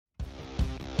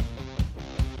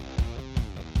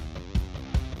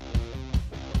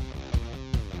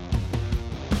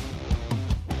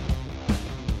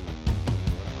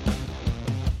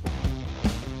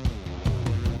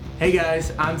Hey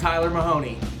guys, I'm Tyler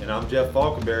Mahoney. And I'm Jeff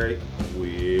Falkenberry.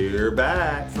 We're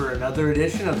back for another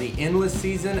edition of the Endless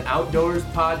Season Outdoors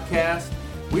Podcast.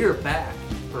 We are back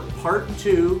for part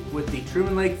 2 with the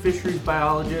Truman Lake Fisheries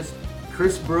Biologist,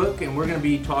 Chris Brooke, and we're going to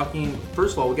be talking,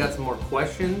 first of all, we got some more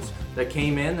questions that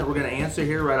came in that we're going to answer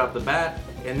here right off the bat,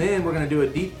 and then we're going to do a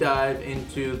deep dive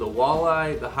into the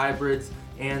walleye, the hybrids,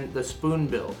 and the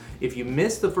spoonbill. If you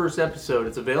missed the first episode,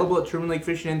 it's available at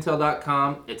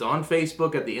TrumanLakeFishingIntel.com. It's on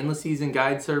Facebook at the Endless Season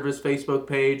Guide Service Facebook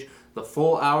page. The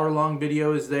full hour-long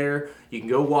video is there. You can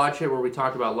go watch it where we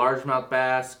talked about largemouth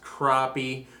bass,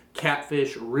 crappie,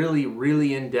 catfish,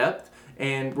 really in depth.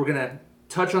 And we're going to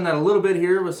touch on that a little bit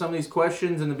here with some of these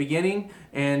questions in the beginning.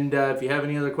 And if you have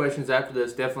any other questions after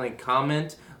this, definitely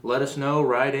comment. Let us know,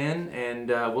 write in, and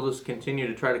we'll just continue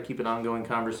to try to keep an ongoing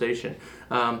conversation.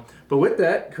 But with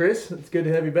that, Chris, it's good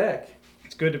to have you back.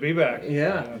 It's good to be back.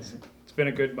 Yeah. It's been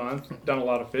a good month. Done a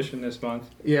lot of fishing this month.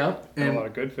 Yeah. And a lot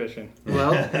of good fishing.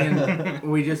 Well, and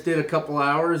we just did a couple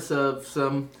hours of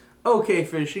some okay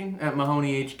fishing at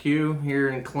Mahoney HQ here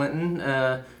in Clinton.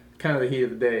 Kind of the heat of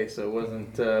the day, so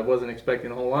wasn't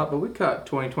expecting a whole lot, but we caught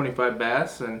 20-25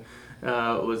 bass, and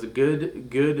it was a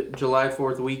good July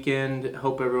 4th weekend.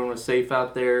 Hope everyone was safe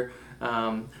out there.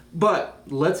 But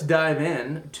let's dive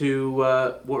in to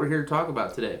what we're here to talk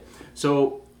about today.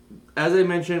 So, as I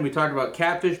mentioned, we talked about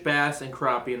catfish, bass, and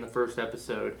crappie in the first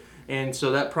episode. And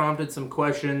so that prompted some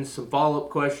questions, some follow-up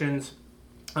questions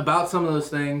about some of those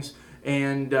things.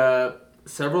 And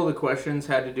several of the questions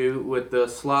had to do with the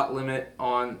slot limit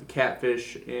on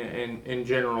catfish in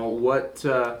general.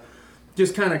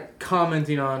 Just kind of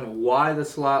commenting on why the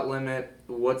slot limit,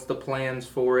 what's the plans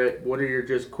for it, what are your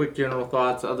just quick general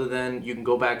thoughts, other than you can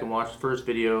go back and watch the first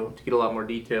video to get a lot more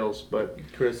details. But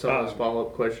Chris, some of those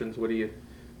follow-up questions, what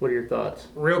are your thoughts?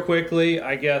 Real quickly,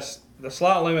 I guess the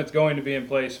slot limit's going to be in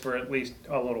place for at least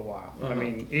a little while. I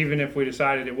mean, even if we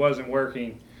decided it wasn't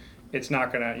working, it's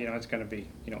not going to, it's going to be,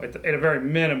 at a very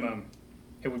minimum,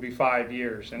 it would be 5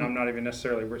 years, and I'm not even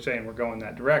necessarily saying we're going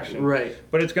that direction. Right.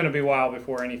 But it's going to be a while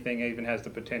before anything even has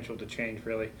the potential to change,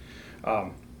 really.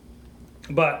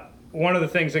 But one of the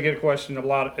things I get questioned a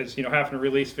lot is, having to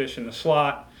release fish in the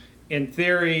slot. In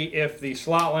theory, if the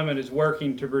slot limit is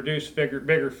working to produce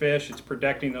bigger fish, it's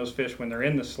protecting those fish when they're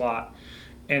in the slot.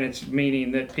 And it's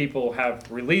meaning that people have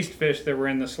released fish that were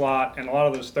in the slot, and a lot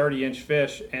of those 30-inch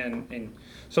fish and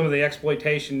some of the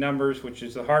exploitation numbers, which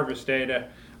is the harvest data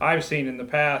I've seen in the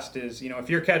past, is, if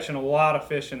you're catching a lot of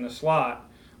fish in the slot,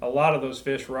 a lot of those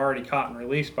fish were already caught and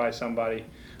released by somebody.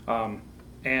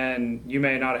 And you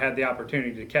may not have had the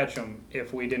opportunity to catch them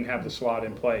if we didn't have the slot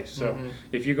in place. So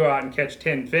if you go out and catch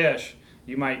 10 fish,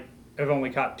 you might have only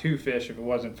caught 2 fish if it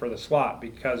wasn't for the slot,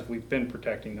 because we've been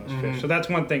protecting those fish. So that's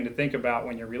one thing to think about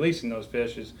when you're releasing those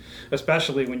fish, is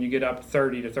especially when you get up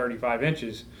 30 to 35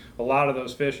 inches, a lot of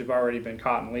those fish have already been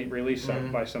caught and released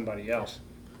by somebody else.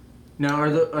 Now,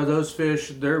 are those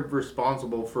fish, they're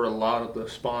responsible for a lot of the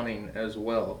spawning as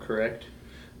well, correct?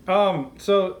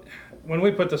 So when we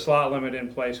put the slot limit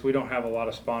in place, we don't have a lot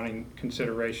of spawning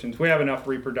considerations. We have enough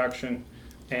reproduction,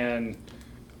 and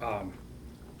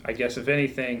I guess if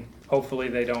anything, hopefully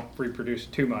they don't reproduce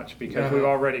too much, because we've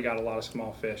already got a lot of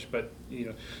small fish. But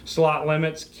slot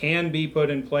limits can be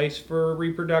put in place for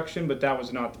reproduction, but that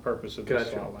was not the purpose of the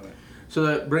slot limit. So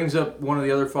that brings up one of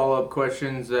the other follow-up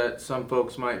questions that some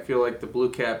folks might feel like the blue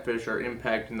catfish are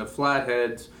impacting the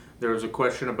flatheads. There was a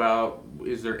question about,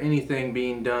 is there anything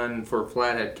being done for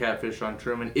flathead catfish on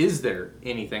Truman? Is there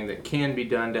anything that can be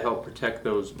done to help protect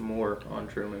those more on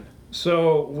Truman?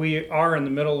 So we are in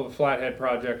the middle of a flathead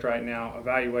project right now,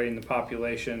 evaluating the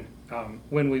population.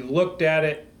 When we looked at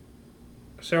it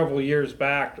several years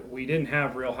back, we didn't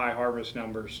have real high harvest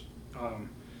numbers,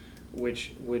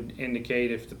 which would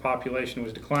indicate if the population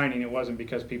was declining, it wasn't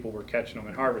because people were catching them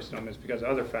and harvesting them, it's because of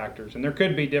other factors. And there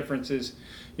could be differences,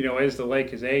 as the lake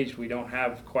has aged, we don't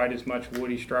have quite as much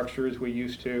woody structure as we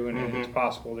used to, and it's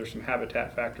possible there's some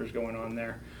habitat factors going on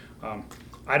there.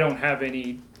 I don't have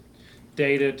any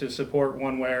data to support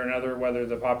one way or another whether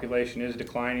the population is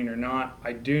declining or not.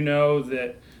 I do know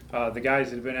that the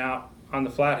guys that have been out on the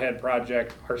flathead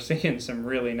project are seeing some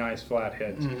really nice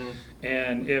flatheads.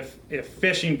 And if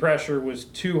fishing pressure was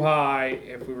too high,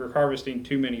 if we were harvesting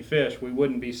too many fish, we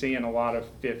wouldn't be seeing a lot of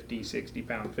 50, 60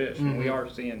 pound fish. And we are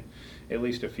seeing at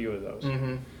least a few of those.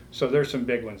 So there's some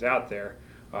big ones out there,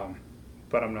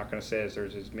 but I'm not going to say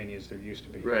there's as many as there used to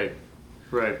be. Right.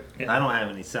 I don't have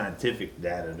any scientific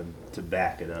data to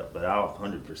back it up, but I'll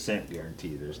 100%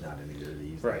 guarantee there's not any of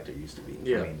these like there used to be.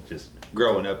 Yeah. I mean, just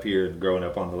growing up here and growing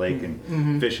up on the lake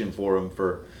and fishing for them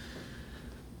for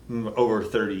over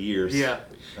 30 years. Yeah.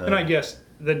 And I guess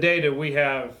the data we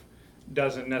have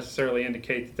doesn't necessarily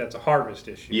indicate that that's a harvest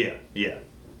issue.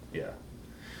 Yeah.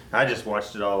 I just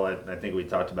watched it all. I think we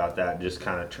talked about that. Just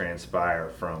kind of transpire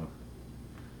from,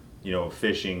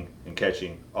 fishing and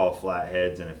catching all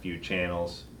flatheads and a few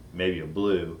channels, maybe a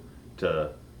blue,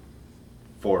 to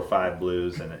 4 or 5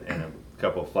 blues and a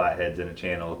couple of flatheads in a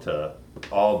channel to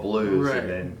all blues, right.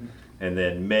 and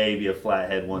then maybe a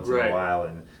flathead once in a while.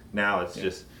 And now it's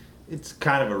just, it's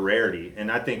kind of a rarity.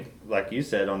 And I think, like you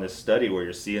said, on this study where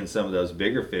you're seeing some of those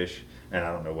bigger fish, and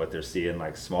I don't know what they're seeing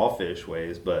like small fish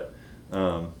ways, but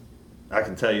I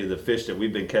can tell you the fish that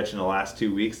we've been catching the last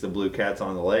 2 weeks, the blue cats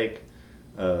on the lake,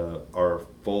 are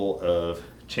full of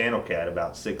channel cat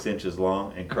about 6 inches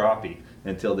long and crappie,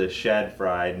 until this shad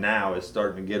fry now is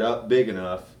starting to get up big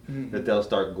enough that they'll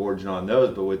start gorging on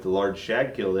those. But with the large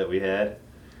shad kill that we had,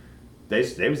 they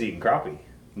was eating crappie.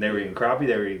 They were eating crappie,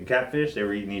 they were eating catfish, they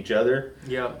were eating each other.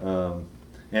 Yeah.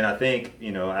 And I think,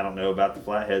 I don't know about the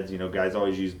flatheads, guys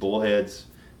always use bullheads.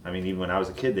 I mean, even when I was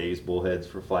a kid, they used bullheads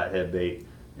for flathead bait.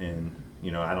 And,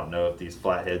 I don't know if these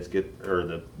flatheads or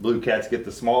the blue cats get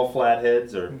the small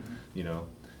flatheads, or,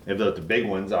 if the big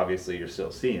ones, obviously, you're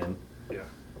still seeing. Yeah.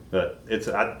 But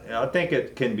I think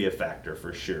it can be a factor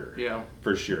for sure. Yeah.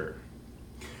 For sure.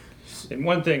 And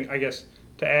one thing, I guess,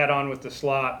 to add on with the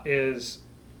slot is,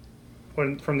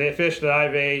 from the fish that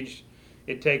I've aged,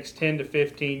 it takes 10 to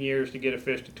 15 years to get a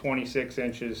fish to 26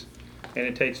 inches, and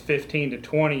it takes 15 to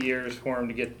 20 years for them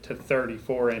to get to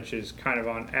 34 inches, kind of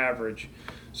on average.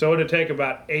 So it'll take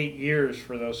about 8 years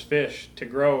for those fish to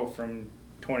grow from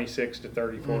 26 to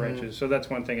 34 inches. So that's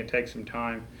one thing, it takes some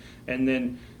time. And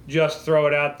then just throw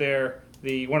it out there,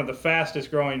 one of the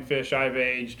fastest growing fish I've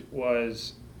aged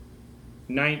was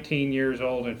 19 years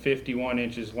old and 51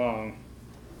 inches long.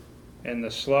 And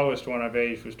the slowest one I've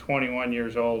aged was 21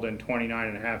 years old and 29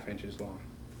 and a half inches long.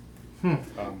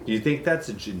 Do you think that's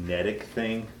a genetic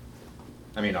thing?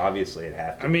 I mean, obviously it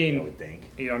has to be, I would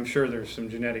think. I'm sure there's some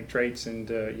genetic traits and,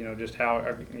 just how,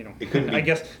 it couldn't be, I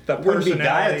guess the it wouldn't be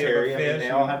personality dietary. of a fish. I mean, they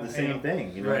all have the same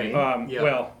thing, you know right. what I mean?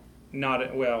 Yeah.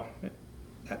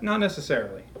 Not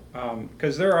necessarily.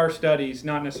 Because there are studies,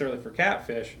 not necessarily for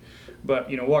catfish, but,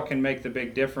 what can make the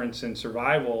big difference in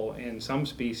survival in some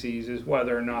species is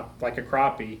whether or not, like a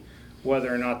crappie,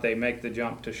 whether or not they make the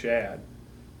jump to shad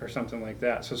or something like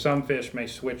that. So some fish may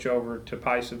switch over to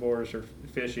piscivores or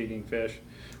fish-eating fish,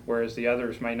 whereas the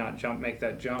others may not make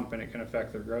that jump, and it can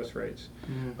affect their growth rates.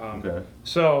 Okay.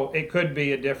 So it could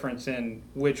be a difference in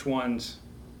which ones,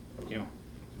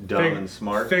 Dumb and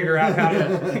smart. Figure out how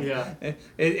to. Yeah.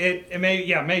 It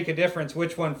may make a difference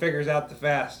which one figures out the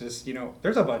fastest.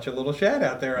 There's a bunch of little shad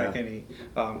out there I can eat.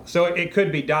 So it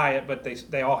could be diet, but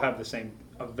they all have the same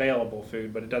available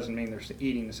food, but it doesn't mean they're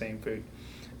eating the same food.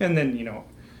 And then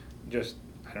just,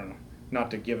 I don't know, not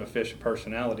to give a fish a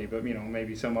personality, but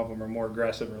maybe some of them are more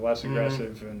aggressive or less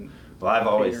aggressive. And well, I've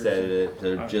always said it,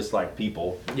 they're just like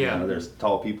people. Yeah. There's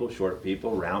tall people, short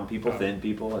people, round people, thin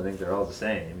people. I think they're all the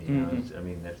same. I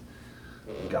mean,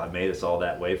 God made us all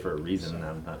that way for a reason.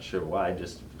 I'm not sure why.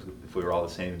 Just if we were all the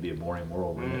same, it'd be a boring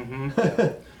world, wouldn't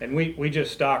it? And we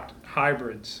just stocked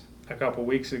hybrids a couple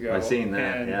weeks ago. I've seen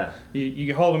that, and yeah.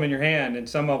 You hold them in your hand, and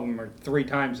some of them are 3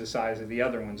 times the size of the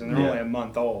other ones, and they're only a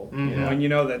month old. And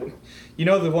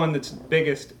the one that's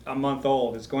biggest a month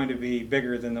old is going to be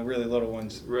bigger than the really little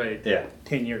ones. Right. Yeah.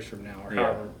 10 years from now, or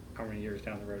however how many years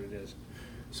down the road it is.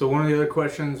 So one of the other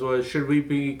questions was, should we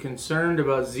be concerned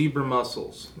about zebra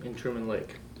mussels in Truman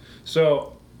Lake?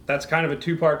 So that's kind of a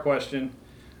 2-part question.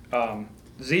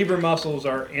 Zebra mussels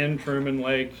are in Truman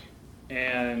Lake,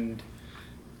 and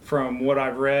from what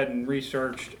I've read and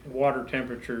researched, water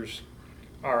temperatures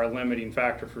are a limiting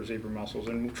factor for zebra mussels.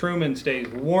 And Truman stays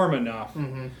warm enough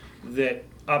that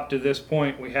up to this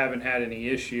point we haven't had any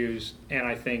issues. And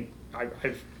I think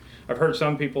I've heard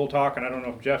some people talk, and I don't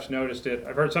know if Jeff's noticed it,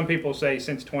 I've heard some people say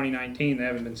since 2019 they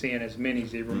haven't been seeing as many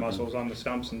zebra mussels on the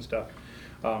stumps and stuff.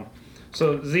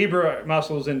 So zebra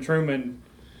mussels in Truman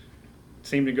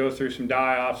seem to go through some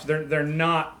die-offs. They're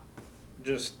not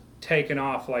just taken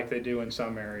off like they do in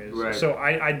some areas. Right. So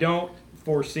I don't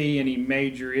foresee any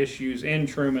major issues in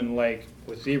Truman Lake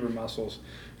with zebra mussels.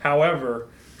 However,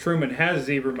 Truman has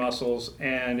zebra mussels,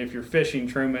 and if you're fishing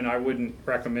Truman, I wouldn't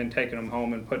recommend taking them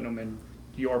home and putting them in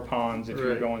your ponds if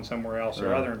you're going somewhere else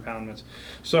or other impoundments.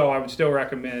 So I would still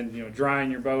recommend,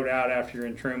 drying your boat out after you're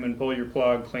in Truman, pull your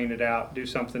plug, clean it out, do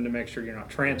something to make sure you're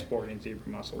not transporting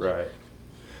zebra mussels. Right.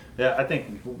 Yeah, I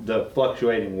think the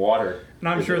fluctuating water, and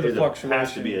I'm sure the fluctuation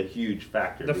has to be a huge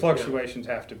factor. The fluctuations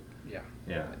have to,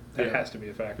 that has to be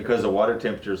a factor. Because the water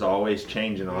temperature is always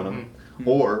changing on them,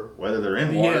 or whether they're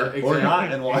in water or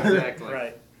not in water. Exactly.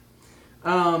 Right.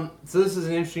 So this is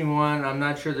an interesting one. I'm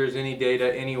not sure there's any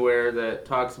data anywhere that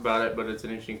talks about it, but it's an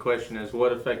interesting question: is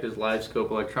what effect does live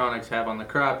scope electronics have on the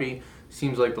crappie?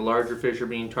 Seems like the larger fish are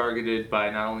being targeted by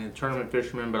not only the tournament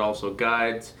fishermen but also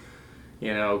guides.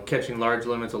 You know, catching large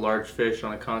limits of large fish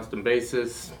on a constant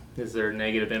basis. Is there a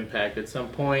negative impact at some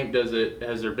point? Has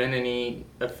there been any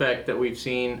effect that we've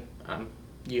seen?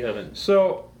 You haven't.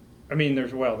 So, I mean,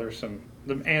 there's some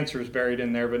the answers buried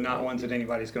in there, but not ones that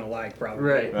anybody's going to like, probably.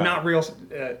 Right. Not real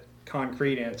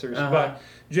concrete answers. But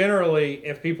generally,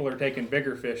 if people are taking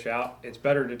bigger fish out, it's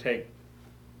better to take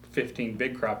 15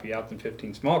 big crappie out than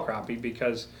 15 small crappie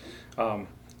because,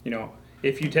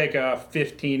 if you take a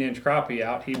 15-inch crappie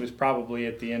out, he was probably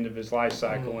at the end of his life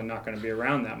cycle and not going to be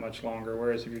around that much longer.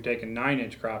 Whereas if you're taking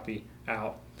 9-inch crappie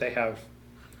out, they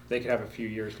could have a few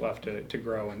years left to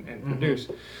grow and produce.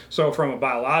 So from a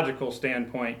biological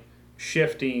standpoint,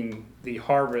 shifting the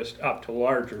harvest up to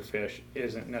larger fish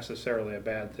isn't necessarily a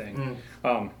bad thing.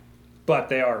 But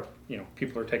they are,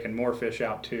 people are taking more fish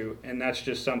out too, and that's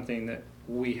just something that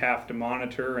we have to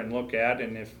monitor and look at,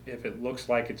 and if it looks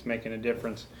like it's making a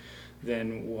difference,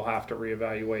 then we'll have to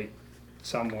reevaluate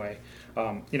some way.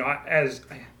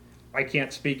 I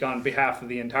can't speak on behalf of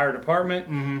the entire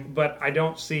department, but I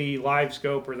don't see live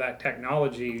scope or that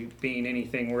technology being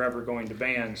anything we're ever going to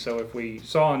ban. So if we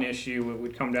saw an issue, it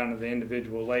would come down to the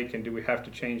individual lake, and do we have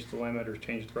to change the limit or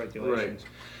change the regulations?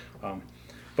 Right.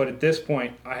 But at this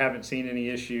point, I haven't seen any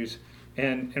issues.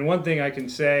 And one thing I can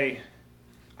say,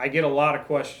 I get a lot of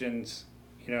questions,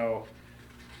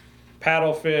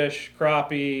 paddlefish,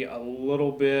 crappie, a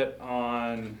little bit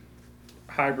on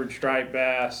hybrid striped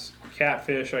bass,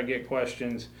 catfish. I get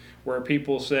questions where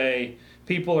people say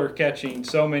people are catching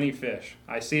so many fish.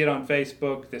 I see it on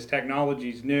Facebook. This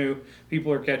technology's new.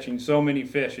 People are catching so many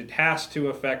fish. It has to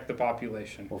affect the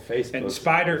population. Well, Facebook and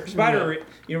spider.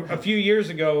 A few years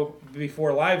ago,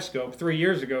 before live scope, 3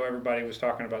 years ago, everybody was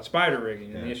talking about spider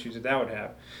rigging and the issues that would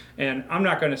have. And I'm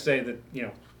not going to say that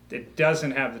it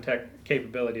doesn't have the tech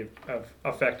capability of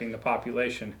affecting the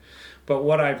population. But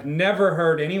what I've never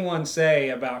heard anyone say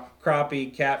about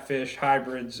crappie, catfish,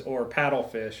 hybrids, or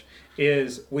paddlefish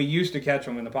is we used to catch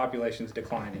them when the population's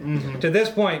declining. To this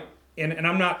point, and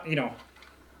I'm not,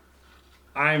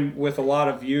 I'm with a lot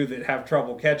of you that have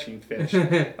trouble catching fish.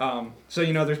 So,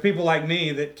 there's people like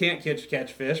me that can't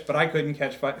catch fish, but I couldn't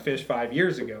catch fish 5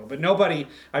 years ago. But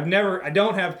I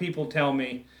don't have people tell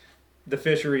me the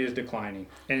fishery is declining,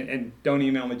 and don't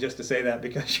email me just to say that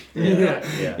because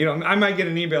I might get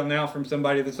an email now from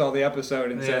somebody that saw the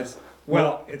episode and says,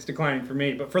 well, it's declining for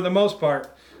me. But for the most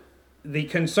part, the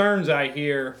concerns I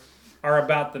hear are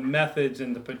about the methods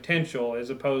and the potential as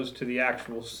opposed to the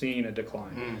actual seeing a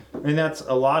decline. And that's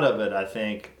a lot of it, I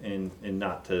think, and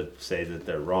not to say that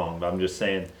they're wrong, but I'm just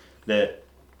saying that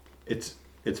it's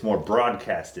more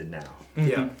broadcasted now.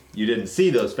 Yeah. You didn't see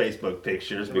those Facebook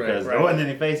pictures because there wasn't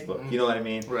any Facebook. You know what I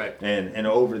mean? Right. And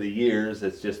over the years,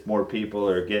 it's just more people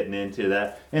are getting into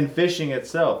that. And fishing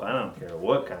itself, I don't care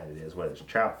what kind it is, whether it's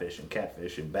trout fishing,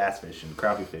 catfish, and bass fishing,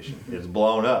 crappie fishing, it's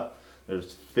blown up.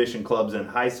 There's fishing clubs in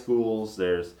high schools.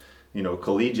 There's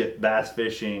collegiate bass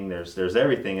fishing. There's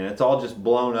everything, and it's all just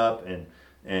blown up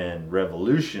and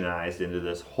revolutionized into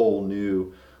this whole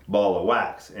new ball of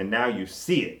wax. And now you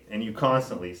see it, and you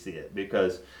constantly see it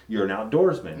because you're an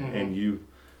outdoorsman and you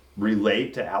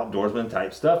relate to outdoorsman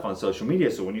type stuff on social media.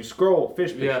 So when you scroll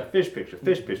fish picture, fish picture,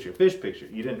 fish picture, fish picture,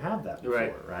 you didn't have that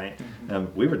before, right?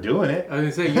 We were doing it. I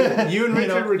was going to say, you and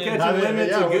Richard were catching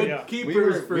limits of good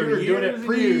keepers for years. We were doing it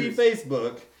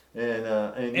pre-Facebook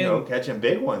and catching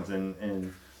big ones.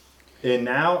 And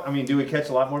now, do we catch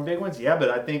a lot more big ones? Yeah, but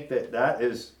I think that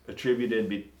is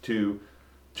attributed to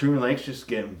Truman Lake's just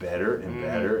getting better and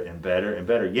better and better and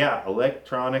better. Yeah,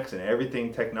 electronics and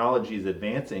everything, technology is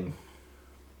advancing,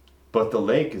 but the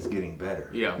lake is getting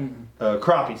better. Yeah.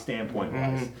 Crappie standpoint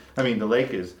wise. The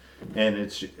lake is, and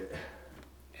it's,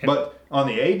 but on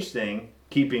the age thing,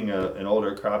 keeping an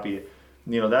older crappie,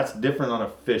 that's different on a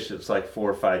fish that's like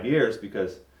 4 or 5 years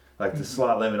because like the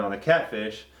slot limit on the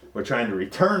catfish, we're trying to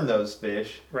return those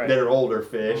fish that are older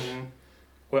fish.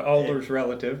 Well, older's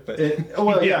relative, but it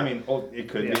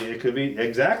could be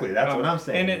exactly. That's what I'm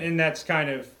saying. And that's kind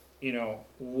of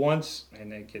once,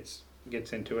 and it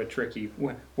gets into a tricky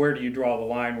where do you draw the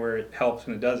line where it helps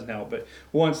and it doesn't help. But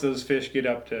once those fish get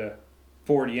up to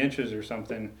 40 inches or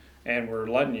something, and we're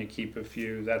letting you keep a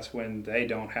few, that's when they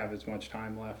don't have as much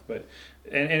time left. But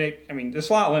the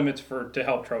slot limit's to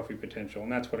help trophy potential, and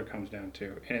that's what it comes down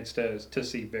to. And it's to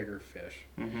see bigger fish,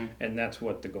 and that's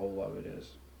what the goal of it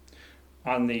is.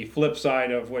 On the flip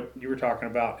side of what you were talking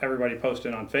about, everybody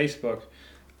posting on Facebook,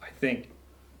 I think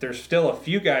there's still a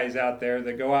few guys out there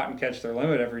that go out and catch their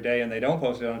limit every day and they don't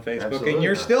post it on Facebook, Absolutely and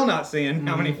you're not. still not seeing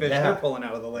how many fish Yeah. they're pulling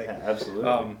out of the lake. Yeah,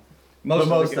 absolutely. Most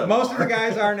of the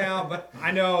guys are now, but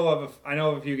I know of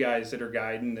a few guys that are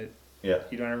guiding that Yeah.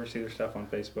 you don't ever see their stuff on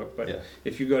Facebook. But Yeah.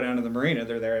 if you go down to the marina,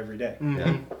 they're there every day.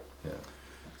 Yeah. Yeah.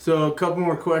 So a couple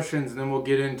more questions, and then we'll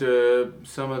get into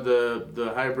some of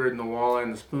the hybrid and the walleye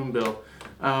and the spoonbill.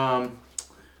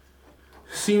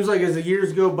 Seems like as the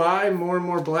years go by, more and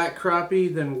more black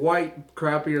crappie than white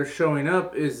crappie are showing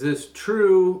up. Is this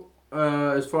true?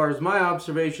 As far as my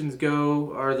observations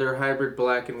go, are there hybrid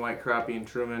black and white crappie in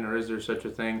Truman, or is there such a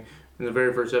thing? In the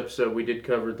very first episode, we did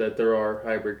cover that there are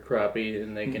hybrid crappie,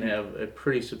 and they can have a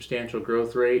pretty substantial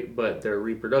growth rate, but their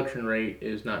reproduction rate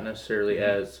is not necessarily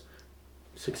as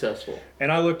successful.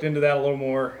 And I looked into that a little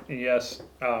more, and yes,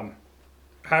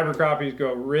 hybrid crappies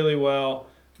go really well.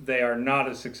 They are not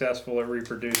as successful at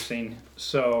reproducing,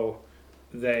 so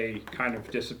they kind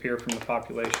of disappear from the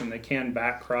population. They can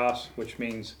back cross, which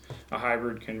means a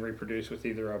hybrid can reproduce with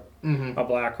either a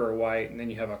black or a white, and then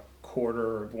you have a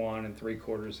quarter of one and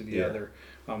 3/4 of the other.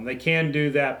 They can do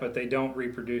that, but they don't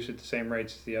reproduce at the same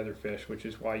rates as the other fish, which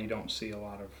is why you don't see a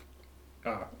lot of.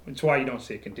 It's why you don't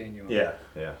see a continuum. Yeah,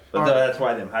 yeah. But that's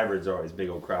why them hybrids are always big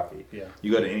old crappie. Yeah.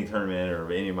 You go to any tournament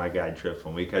or any of my guide trips,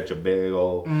 when we catch a big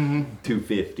old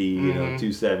 250,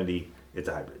 270, it's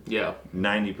a hybrid. Yeah.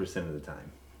 90% of the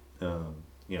time.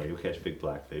 You'll catch big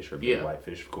blackfish or big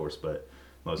whitefish, of course, but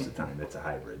most of the time it's a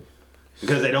hybrid.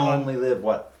 Because they don't only live,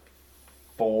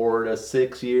 4 to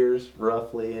 6 years,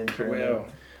 roughly, in Truman? Well,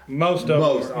 most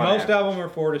of them are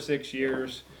 4 to 6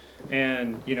 years.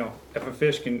 And, if a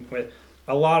fish can...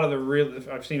 A lot of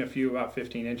I've seen a few about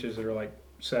 15 inches that are like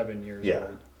 7 years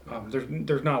old.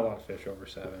 There's not a lot of fish over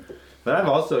 7. But I've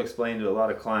also explained to a lot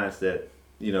of clients that,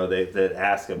 that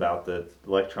ask about the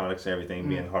electronics and everything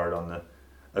being hard on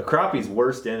a crappie's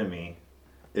worst enemy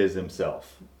is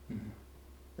himself,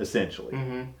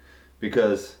 essentially.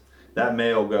 Because that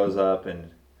male goes up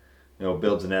and,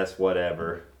 builds a nest,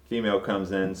 whatever. Female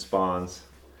comes in, spawns.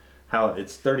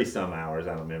 It's 30 some hours,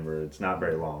 I don't remember. It's not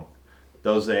very long.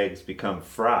 Those eggs become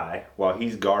fry while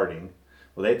he's guarding.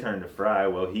 Well, they turn to fry.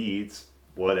 Well, he eats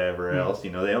whatever else. They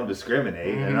don't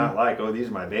discriminate. They're not like, oh, these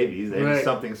are my babies. There's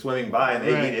something swimming by and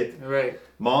they eat it. Right.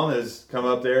 Mom has come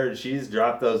up there and she's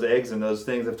dropped those eggs and those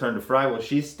things have turned to fry. Well,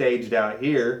 she's staged out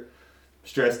here,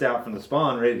 stressed out from the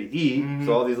spawn, ready to eat.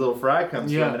 So all these little fry come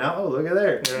swimming out. Oh, look at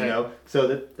there. Right. So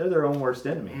that they're their own worst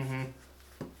enemy.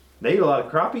 They eat a lot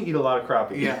of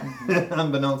crappie. Yeah.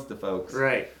 Unbeknownst to folks.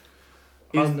 Right.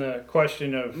 On the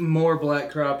question of... More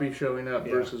black crappie showing up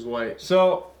versus white.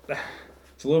 So,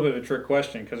 it's a little bit of a trick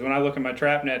question, because when I look at my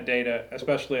trap net data,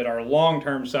 especially at our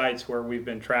long-term sites where we've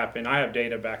been trapping, I have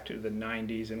data back to the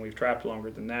 90s, and we've trapped longer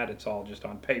than that. It's all just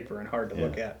on paper and hard to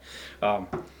look at.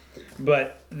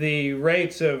 But the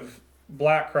rates of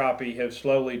black crappie have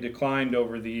slowly declined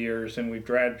over the years, and we've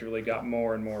gradually got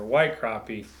more and more white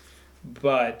crappie.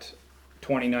 But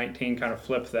 2019 kind of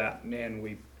flipped that, and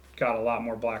we got a lot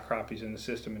more black crappies in the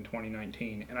system in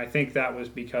 2019. And I think that was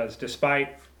because there's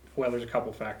a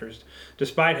couple factors.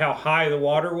 Despite how high the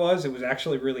water was, it was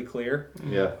actually really clear.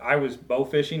 Yeah. I was bow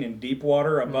fishing in deep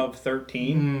water above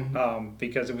 13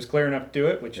 because it was clear enough to do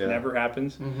it, which never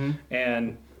happens.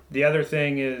 And the other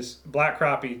thing is black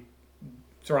crappie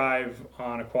thrive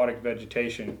on aquatic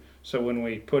vegetation. So when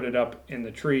we put it up in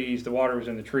the trees, the water was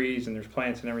in the trees and there's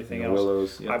plants and everything else.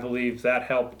 Willows, I believe that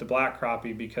helped the black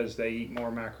crappie because they eat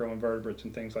more macroinvertebrates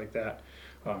and things like that.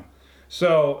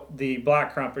 So the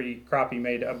black crappie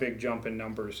made a big jump in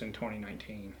numbers in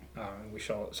 2019. We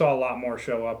saw a lot more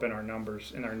show up in our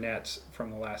numbers, in our nets from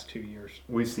the last 2 years.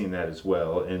 We've seen that as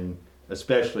well, and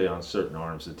especially on certain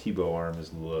arms. The Tebow arm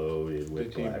is loaded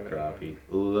with black crappie.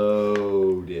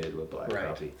 Loaded with black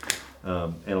crappie.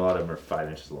 And a lot of them are 5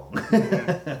 inches long.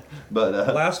 But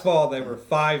last fall they were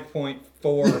 5.4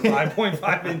 or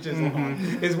 5.5 inches long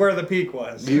is where the peak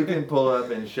was. You can pull up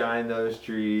and shine those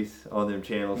trees on them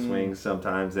channel swings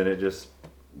sometimes, and it just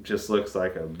looks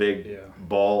like a big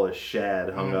ball of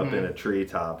shad hung up in a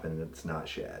treetop, and it's not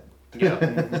shad.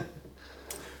 Yeah.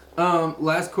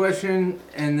 Last question,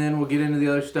 and then we'll get into the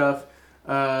other stuff.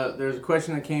 There's a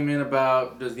question that came in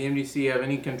about, does the MDC have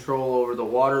any control over the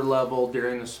water level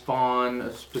during the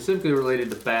spawn, specifically related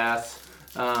to bass?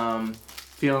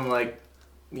 Feeling like,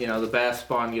 the bass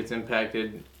spawn gets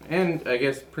impacted, and I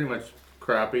guess pretty much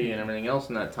crappie and everything else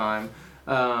in that time,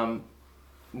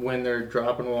 when they're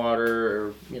dropping water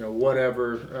or,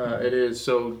 whatever it is.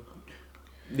 So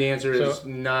the answer is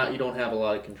not, you don't have a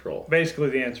lot of control. Basically,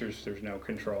 the answer is there's no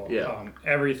control. Yeah.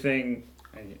 Everything,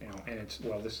 and it's,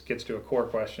 this gets to a core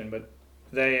question, but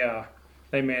they,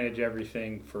 they manage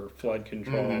everything for flood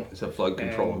control. It's a flood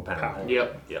control and impoundment. power.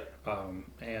 Yep.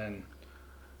 And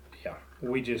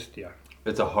we just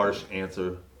It's a harsh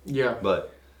answer, Yeah.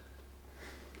 but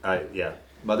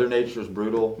Mother Nature's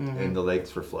brutal, and the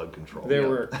lake's for flood control. There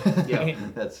were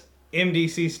That's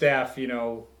MDC staff,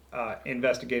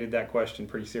 investigated that question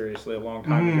pretty seriously a long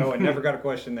time ago and never got a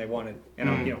question they wanted. And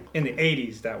in the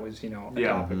 80s, that was a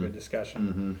topic of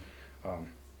discussion.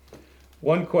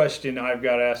 One question I've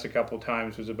got asked a couple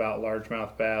times was about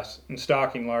largemouth bass and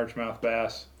stocking largemouth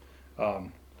bass.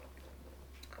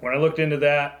 When I looked into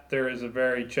that, there is a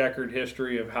very checkered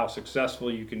history of how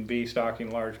successful you can be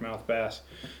stocking largemouth bass,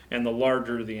 and the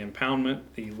larger the impoundment,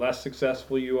 the less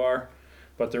successful you are.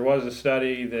 But there was a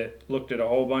study that looked at a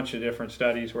whole bunch of different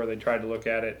studies where they tried to look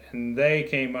at it, and they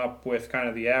came up with kind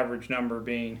of the average number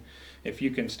being, if you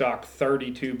can stock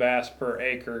 32 bass per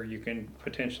acre, you can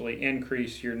potentially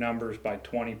increase your numbers by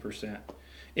 20%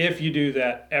 if you do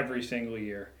that every single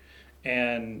year.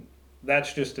 And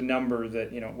that's just a number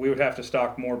that, we would have to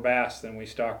stock more bass than we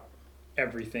stock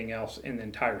everything else in the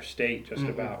entire state, just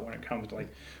about, when it comes to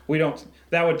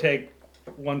that would take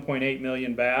 1.8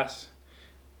 million bass.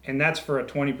 And that's for a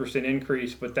 20%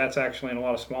 increase, but that's actually in a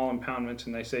lot of small impoundments,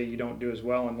 and they say you don't do as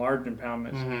well in large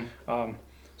impoundments.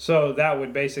 So that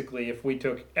would basically, if we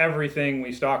took everything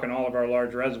we stock in all of our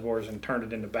large reservoirs and turned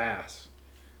it into bass,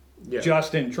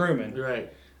 just in Truman,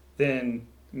 Right. then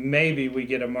maybe we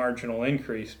get a marginal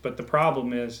increase. But the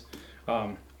problem is,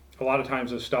 a lot of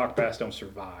times those stock bass don't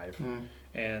survive,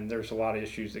 and there's a lot of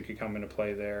issues that could come into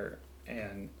play there,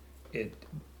 and it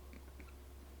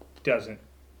doesn't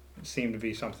seem to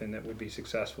be something that would be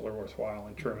successful or worthwhile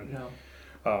in Truman.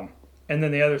 And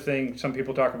then the other thing, some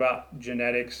people talk about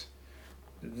genetics.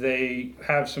 They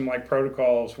have some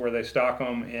protocols where they stock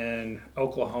them in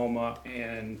Oklahoma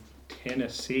and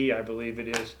Tennessee, I believe it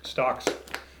is, stocks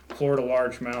Florida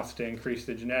largemouths to increase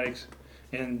the genetics.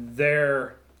 And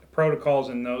their protocols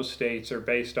in those states are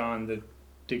based on the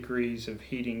degrees of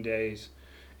heating days.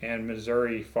 And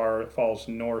Missouri falls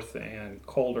north and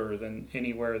colder than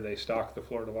anywhere they stock the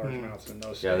Florida largemouths in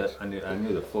those states. I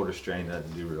knew the Florida strain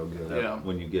doesn't do real good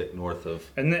when you get north of.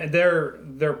 And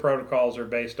their protocols are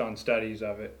based on studies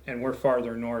of it, and we're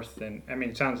farther north than. I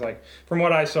mean, it sounds like from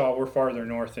what I saw, we're farther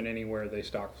north than anywhere they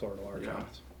stock Florida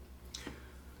largemouths.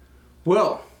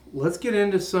 Well, let's get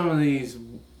into some of these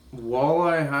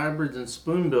walleye hybrids and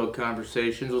spoonbill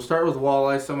conversations. We'll start with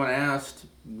walleye. Someone asked,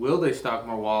 will they stock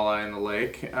more walleye in the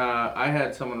lake? I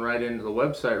had someone write into the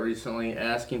website recently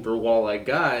asking for a walleye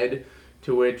guide,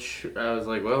 to which I was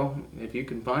like, well, if you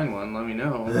can find one, let me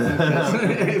know.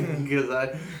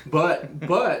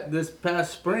 But this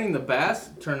past spring, the bass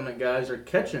tournament guys are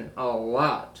catching a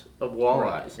lot of walleyes.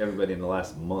 Right. Everybody in the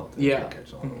last month is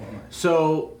catching a lot of walleye.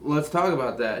 So let's talk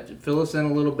about that. Fill us in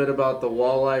a little bit about the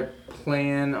walleye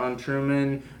plan on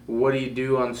Truman. What do you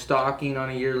do on stocking on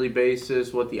a yearly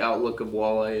basis? What the outlook of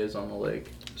walleye is on the lake?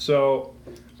 So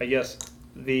I guess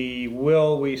the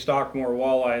will we stock more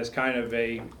walleye is kind of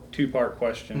a two-part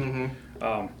question.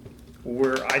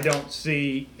 Where I don't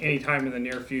see any time in the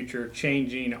near future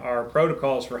changing our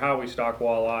protocols for how we stock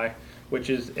walleye, which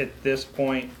is at this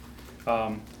point,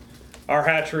 our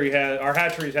hatcheries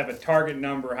have a target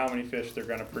number how many fish they're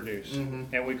going to produce,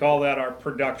 and we call that our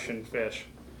production fish.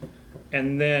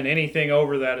 And then anything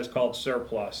over that is called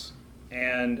surplus.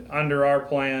 And under our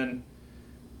plan,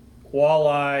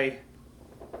 walleye,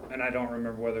 and I don't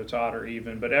remember whether it's odd or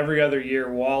even, but every other year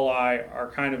walleye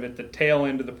are kind of at the tail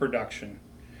end of the production,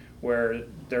 where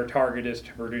their target is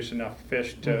to produce enough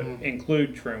fish to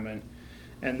include Truman.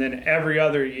 And then every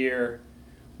other year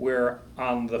we're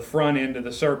on the front end of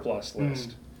the surplus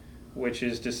list, which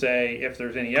is to say if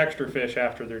there's any extra fish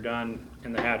after they're done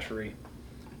in the hatchery,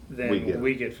 then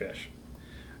we get fish.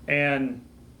 And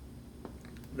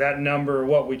that number,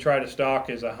 what we try to stock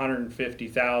is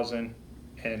 150,000.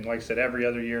 And like I said, every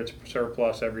other year it's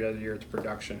surplus, every other year it's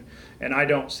production. And I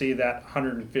don't see that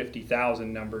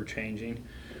 150,000 number changing.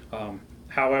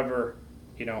 However,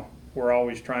 we're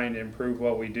always trying to improve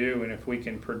what we do, and if we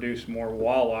can produce more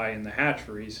walleye in the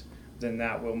hatcheries, then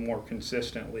that will more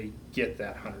consistently get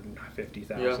that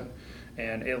 150,000.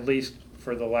 And at least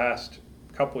for the last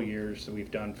couple years,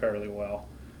 we've done fairly well.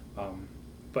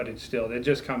 But it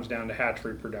just comes down to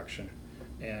hatchery production.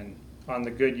 And on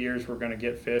the good years, we're going to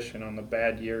get fish, and on the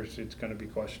bad years, it's going to be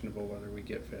questionable whether we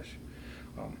get fish.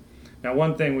 Now,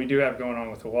 one thing we do have going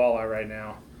on with the walleye right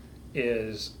now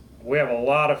is we have a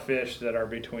lot of fish that are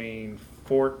between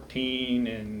 14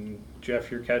 and, Jeff,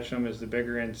 you're catching them as the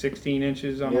bigger end, 16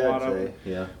 inches on a lot of them.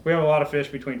 Yeah. We have a lot of fish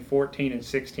between 14 and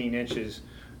 16 inches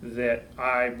that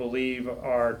I believe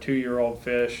are 2-year-old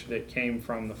fish that came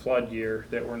from the flood year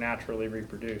that were naturally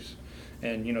reproduced.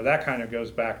 And that kind of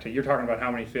goes back to, you're talking about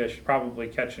how many fish people are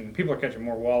catching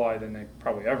more walleye than they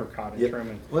probably ever caught in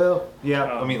Truman. Well, yeah,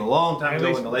 I mean, a long time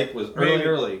ago when the lake was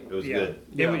early, it was good.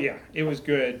 It was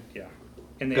good,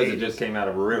 Because it just came out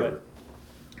of a river.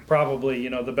 But probably,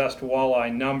 the best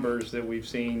walleye numbers that we've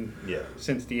seen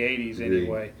since the 80s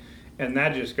anyway. And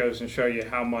that just goes and show you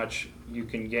how much you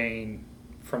can gain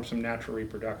from some natural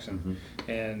reproduction.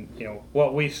 And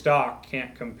what we stock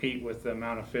can't compete with the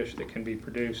amount of fish that can be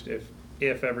produced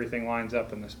if everything lines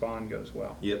up and the spawn goes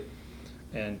well.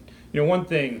 And one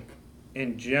thing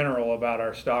in general about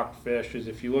our stocked fish is,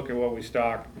 if you look at what we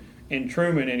stock in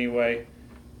Truman anyway,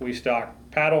 we stock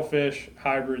paddlefish,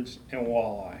 hybrids, and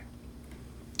walleye.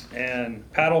 And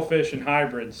paddlefish and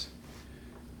hybrids,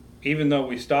 even though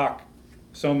we stock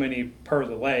so many per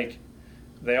the lake,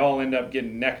 they all end up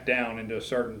getting necked down into a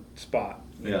certain spot.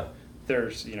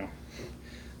 There's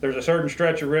a certain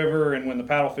stretch of river, and when the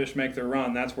paddlefish make their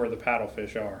run, that's where the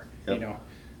paddlefish are.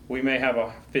 We may have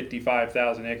a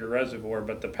 55,000 acre reservoir,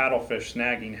 but the paddlefish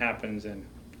snagging happens in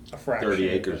a fraction. 30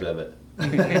 acres of it.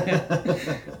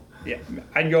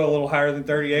 I'd go a little higher than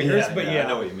 30 acres, but I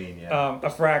know what you mean. A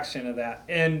fraction of that.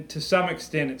 And to some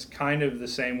extent, it's kind of the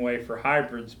same way for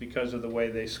hybrids because of the way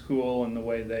they school and the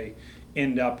way they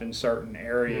end up in certain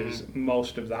areas.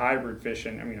 Most of the hybrid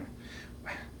fishing,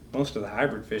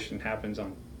 happens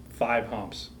on 5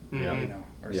 humps,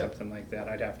 or something like that.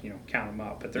 I'd have to, count them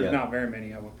up, but there's not very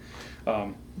many of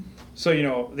them.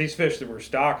 So, these fish that we're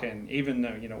stocking, even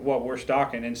though, what we're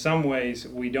stocking, in some ways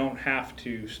we don't have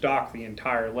to stock the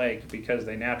entire lake because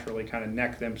they naturally kind of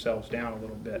neck themselves down a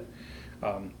little bit.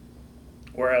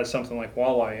 Whereas something like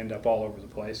walleye end up all over the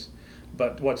place.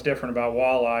 But what's different about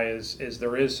walleye is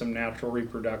there is some natural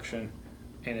reproduction,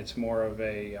 and it's more of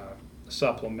a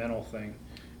supplemental thing,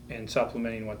 and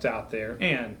supplementing what's out there.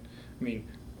 And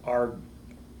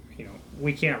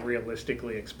we can't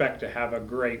realistically expect to have a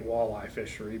great walleye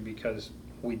fishery because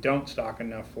we don't stock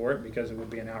enough for it, because it would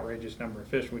be an outrageous number of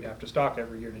fish we'd have to stock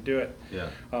every year to do it.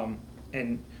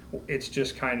 And it's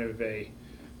just kind of a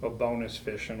bonus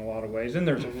fish in a lot of ways. And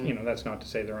there's that's not to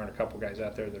say there aren't a couple guys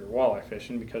out there that are walleye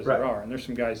fishing, because there are, and there's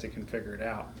some guys that can figure it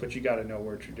out, but you got to know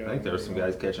what you're doing. I think there were some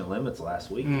guys catching limits last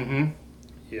week.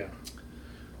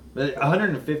 But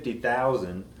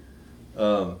 150,000,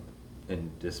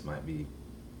 and this might be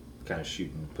kind of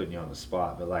putting you on the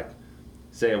spot, but like,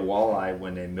 say a walleye,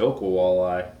 when they milk a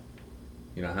walleye,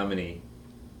 how many,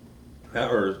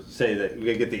 or say that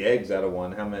we get the eggs out of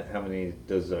one, how many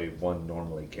does one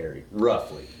normally carry,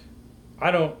 roughly?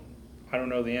 I don't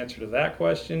know the answer to that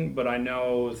question, but I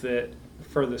know that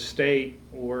for the state,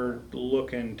 we're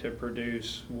looking to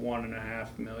produce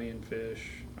 1.5 million fish.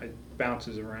 It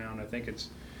bounces around. I think it's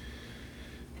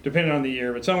depending on the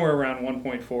year, but somewhere around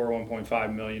 1.4,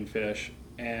 1.5 million fish.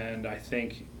 And I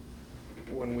think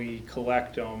when we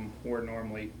collect them, we're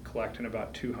normally collecting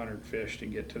about 200 fish to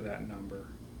get to that number.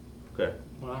 Okay.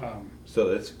 Wow. So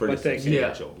it's pretty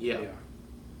substantial.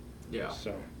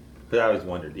 So. But I always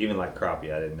wondered, even like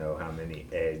crappie, I didn't know how many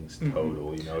eggs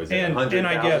total. Is it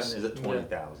 100,000? Is it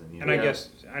 20,000? And I guess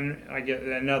I get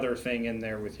another thing in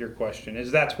there with your question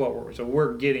is that's what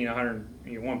we're getting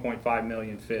 1.5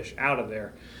 million fish out of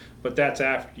there, but that's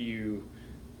after you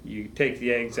take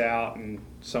the eggs out and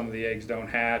some of the eggs don't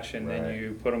hatch, and then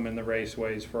you put them in the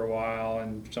raceways for a while,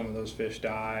 and some of those fish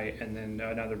die. And then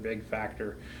another big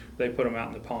factor, they put them out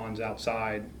in the ponds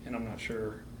outside, and I'm not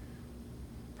sure,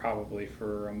 probably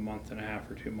for a month and a half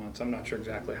or 2 months. I'm not sure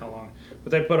exactly how long, but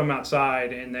they put them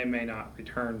outside, and they may not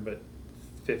return but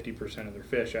 50% of their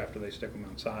fish after they stick them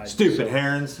outside. Stupid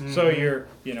herons. So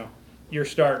you're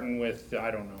starting with,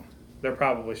 I don't know, they're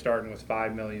probably starting with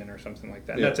 5 million or something like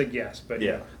that. That's a guess, but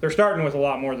they're starting with a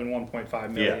lot more than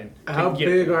 1.5 million. How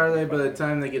big are they by the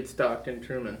time they get stocked in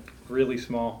Truman? Really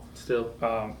small. Still?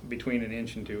 Between 1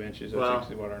 inch and 2 inches. That's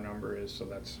actually what our number is. So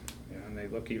that's, and they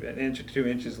look even, 1 inch to 2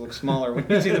 inches look smaller when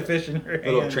you see the fish in your hand.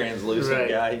 Little translucent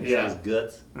guy, you see his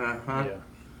guts.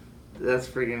 That's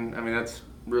freaking, that's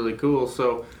really cool.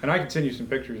 So, and I can send you some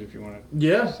pictures if you want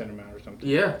to send them out or something.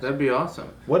 Yeah, that'd be awesome.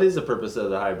 What is the purpose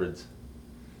of the hybrids?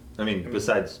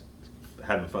 Besides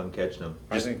having fun catching them,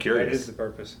 I think curious. That is the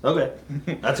purpose. Okay,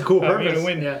 that's a cool purpose.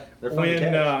 They're fun to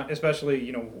catch.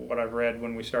 Especially what I've read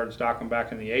when we started stocking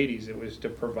back in the '80s, it was to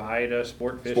provide a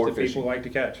sport fish that people like to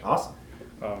catch. Awesome.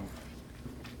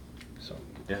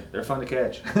 They're fun to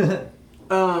catch.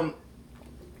 I'm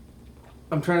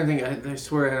trying to think. I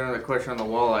swear I had another question on the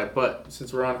walleye, but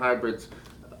since we're on hybrids,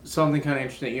 something kind of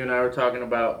interesting you and I were talking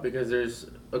about, because there's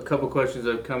a couple questions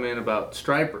that have come in about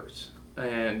stripers.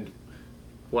 And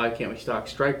why can't we stock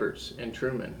stripers in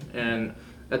Truman? And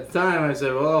at the time I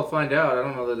said, well, I'll find out. I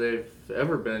don't know that they've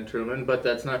ever been in Truman, but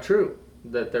that's not true.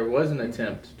 That there was an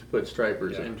attempt to put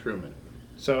stripers in Truman.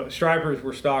 So stripers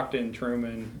were stocked in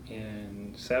Truman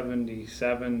in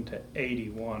 77 to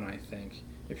 81, I think.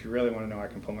 If you really want to know, I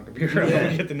can pull my computer up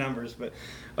and get the numbers. But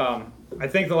I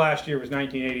think the last year was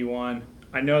 1981.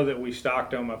 I know that we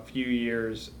stocked them a few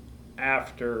years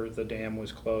after the dam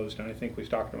was closed, and I think we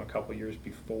stocked them a couple years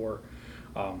before.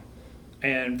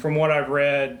 And from what I've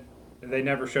read, they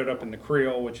never showed up in the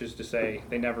creel, which is to say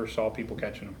they never saw people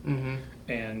catching them. Mm-hmm.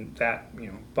 And that,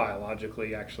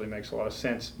 biologically actually makes a lot of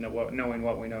sense knowing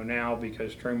what we know now,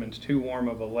 because Truman's too warm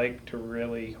of a lake to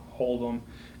really hold them.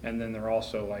 And then they're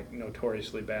also like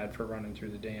notoriously bad for running through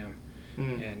the dam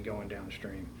and going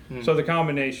downstream. So the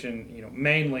combination,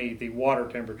 mainly the water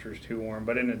temperature is too warm,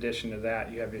 but in addition to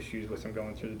that, you have issues with them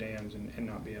going through the dams and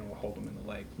not being able to hold them in the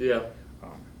lake. Yeah.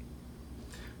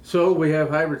 So we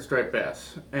have hybrid striped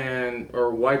bass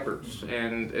or wipers,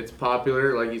 and it's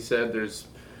popular. Like you said, there's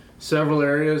several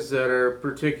areas that are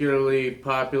particularly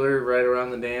popular. Right around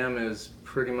the dam is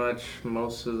pretty much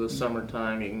most of the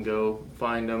summertime. You can go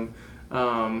find them.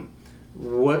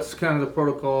 What's kind of the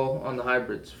protocol on the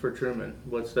hybrids for Truman?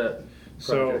 What's that project?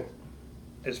 So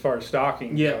as far as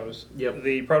stocking goes,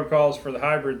 the protocols for the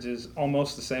hybrids is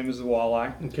almost the same as the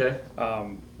walleye. Okay.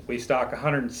 We stock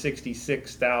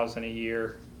 166,000 a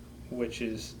year, which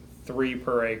is 3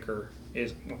 per acre.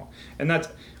 And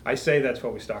I say that's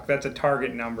what we stock. That's a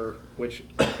target number, which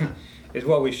is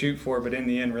what we shoot for, but in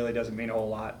the end really doesn't mean a whole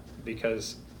lot,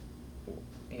 because,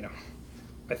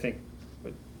 I think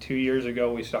 2 years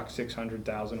ago we stocked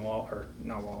 600,000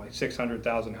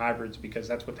 600,000 hybrids, because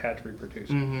that's what the hatchery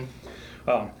produced.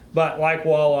 But like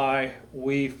walleye,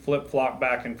 we flip-flop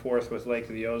back and forth with Lake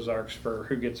of the Ozarks for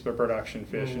who gets the production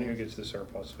fish and who gets the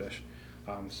surplus fish.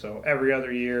 So every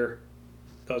other year,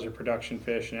 those are production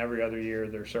fish, and every other year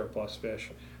they're surplus fish.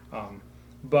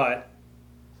 But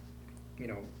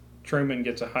Truman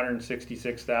gets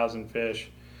 166,000 fish.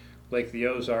 Lake of the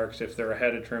Ozarks, if they're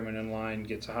ahead of Truman in line,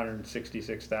 gets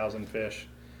 166,000 fish,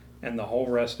 and the whole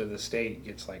rest of the state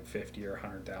gets like 50 or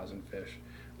 100,000 fish.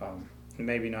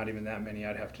 Maybe not even that many.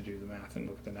 I'd have to do the math and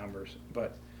look at the numbers.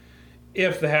 But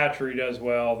if the hatchery does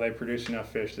well, they produce enough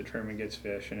fish that Truman gets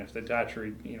fish, and if the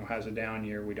hatchery has a down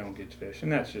year, we don't get fish,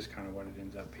 and that's just kind of what it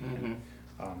ends up being.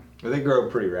 Well, they grow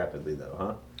pretty rapidly, though,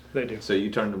 huh? They do. So you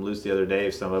turned them loose the other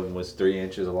day. Some of them was 3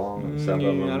 inches long, and some of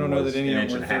them I don't know was that any an of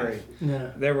inch them and a were half. 3.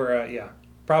 Yeah, they were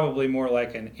probably more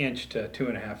like an inch to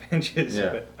 2.5 inches. Yeah.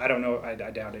 But I don't know. I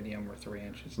doubt any of them were 3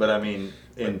 inches. But I mean,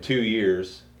 in 2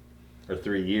 years or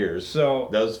 3 years, so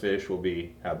those fish will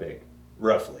be how big,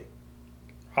 roughly?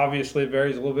 Obviously, it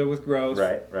varies a little bit with growth.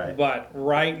 Right. But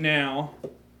right now,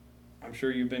 I'm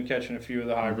sure you've been catching a few of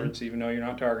the hybrids, even though you're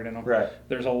not targeting them. Right.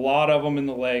 There's a lot of them in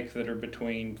the lake that are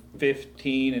between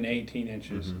 15 and 18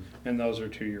 inches, and those are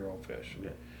 2-year-old fish.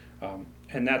 Yeah.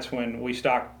 And that's when we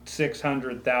stocked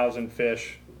 600,000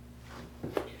 fish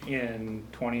in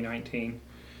 2019.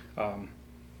 I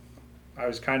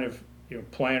was kind of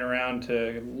playing around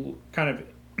to kind of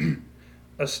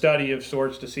a study of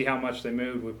sorts to see how much they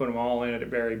moved. We put them all in at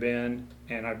Berry Bend,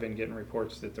 and I've been getting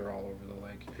reports that they're all over the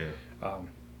lake. Yeah.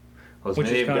 Well, as Which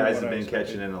many is of you kind of guys what have I been expected.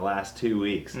 catching in the last 2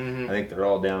 weeks, I think they're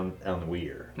all down on the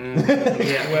weir.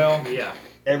 Yeah. Well, yeah.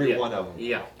 Every one of them.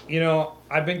 Yeah.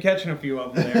 I've been catching a few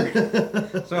of them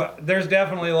there. So there's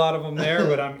definitely a lot of them there,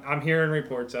 but I'm hearing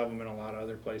reports of them in a lot of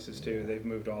other places too. They've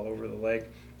moved all over the lake,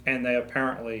 and they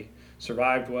apparently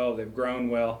survived well. They've grown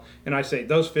well. And I say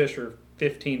those fish are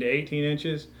 15 to 18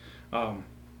 inches. From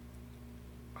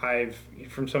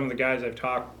some of the guys I've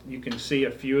talked, you can see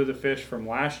a few of the fish from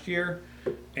last year,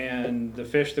 and the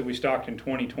fish that we stocked in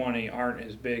 2020 aren't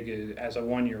as big as a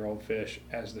 1-year-old fish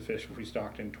as the fish we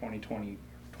stocked in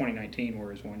 2019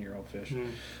 were as 1-year-old fish.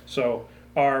 So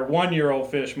our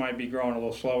 1-year-old fish might be growing a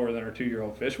little slower than our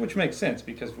 2-year-old fish, which makes sense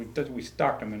because we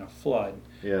stocked them in a flood.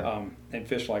 Yeah. And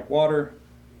fish like water,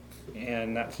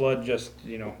 and that flood just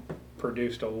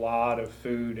produced a lot of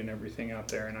food and everything out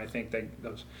there, and I think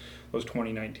those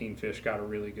 2019 fish got a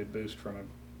really good boost from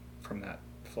that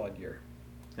flood year.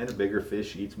 And a bigger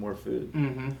fish eats more food.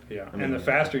 Yeah, I mean, and the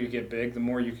faster you get big, the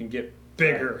more you can get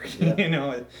bigger.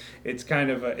 Yeah. It's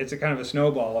kind of a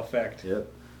snowball effect.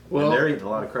 Yep. Well, and they're eating a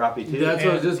lot of crappie too. That's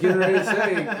what I was just getting ready to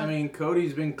say. I mean,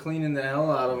 Cody's been cleaning the hell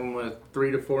out of them with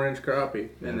 3 to 4 inch crappie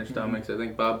in their stomachs. I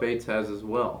think Bob Bates has as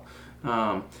well.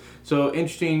 So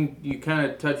interesting, you kind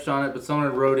of touched on it, but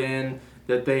someone wrote in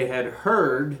that they had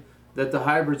heard that the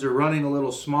hybrids are running a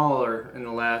little smaller in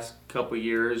the last couple of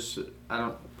years.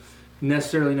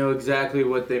 necessarily know exactly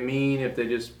what they mean, if they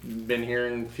just been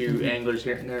hearing a few anglers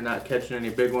here and there not catching any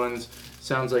big ones.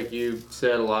 Sounds like you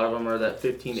said a lot of them are that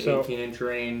 15 to 18 inch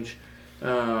range.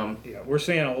 Yeah, we're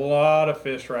seeing a lot of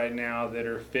fish right now that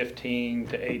are 15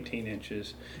 to 18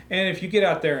 inches. And if you get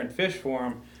out there and fish for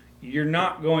them, you're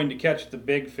not going to catch the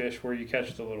big fish where you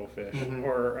catch the little fish.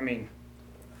 Or, I mean,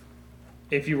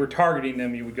 if you were targeting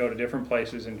them, you would go to different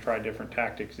places and try different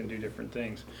tactics and do different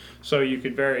things. So you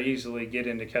could very easily get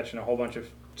into catching a whole bunch of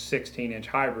 16-inch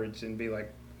hybrids and be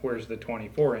like, where's the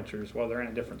 24 inchers? Well, they're in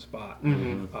a different spot.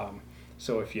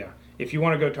 So if you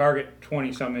want to go target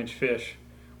 20-some inch fish,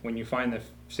 when you find the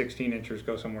 16 inchers,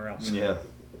 go somewhere else. Yeah.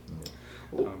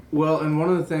 Well, and one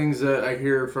of the things that I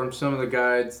hear from some of the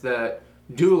guides that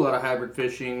do a lot of hybrid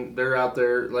fishing, they're out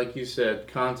there, like you said,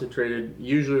 concentrated,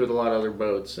 usually with a lot of other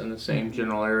boats in the same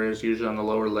general areas, usually on the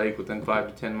lower lake within 5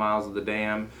 to 10 miles of the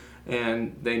dam.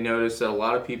 And they notice that a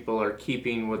lot of people are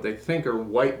keeping what they think are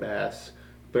white bass,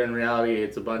 but in reality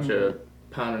it's a bunch of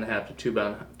 1.5 to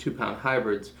 2 pound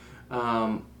hybrids.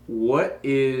 What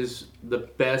is the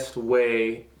best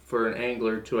way for an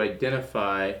angler to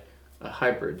identify a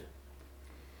hybrid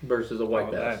versus a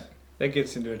white bass? That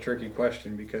gets into a tricky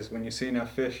question, because when you see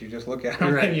enough fish, you just look at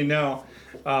them Right. and you know.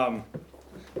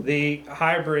 The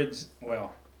hybrids,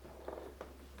 well,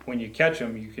 when you catch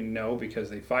them, you can know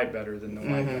because they fight better than the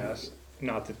white bass.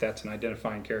 Not that that's an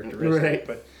identifying characteristic, Right.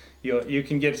 but you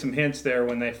can get some hints there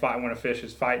when they fight, when a fish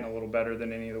is fighting a little better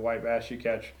than any of the white bass you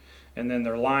catch. And then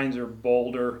their lines are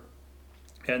bolder.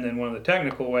 And then one of the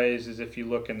technical ways is if you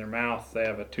look in their mouth, they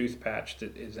have a tooth patch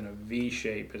that is in a V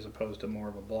shape as opposed to more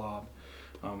of a blob.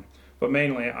 But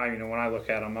mainly, when I look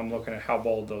at them, I'm looking at how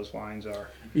bold those lines are.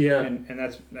 Yeah. And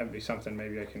that'd be something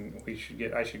maybe I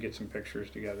should get some pictures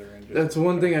together and just. That's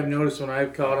one thing I've noticed when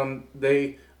I've caught them.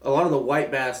 A lot of the white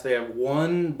bass, they have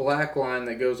one black line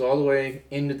that goes all the way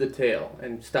into the tail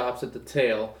and stops at the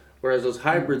tail, whereas those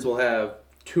hybrids will have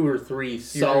 2 or 3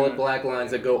 solid black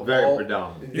lines that go very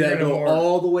predominant. That go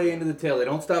all the way into the tail. They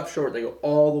don't stop short. They go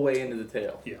all the way into the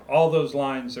tail. Yeah, all those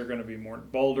lines are going to be more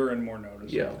bolder and more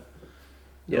noticeable. Yeah.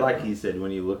 Yeah. Like he said,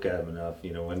 when you look at them enough,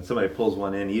 when somebody pulls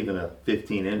one in, even a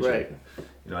 15 inch, right.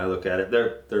 I look at it,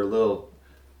 they're a little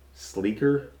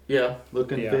sleeker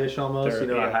looking fish almost.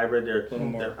 A hybrid, they're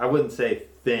I wouldn't say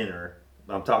thinner.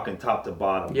 I'm talking top to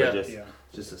bottom, but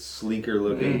just a sleeker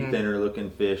looking, thinner looking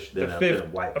fish than a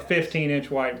white bass. A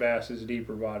 15-inch white bass is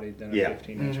deeper bodied than a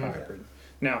 15-inch hybrid.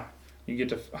 Now, you get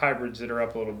to hybrids that are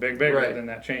up a little bigger, then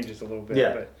that changes a little bit.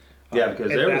 Yeah, but, because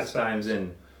there was times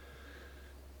in,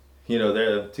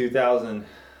 they're 2000,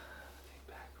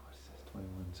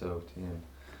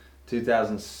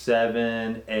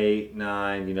 2007, 8,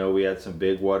 9, we had some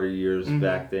big water years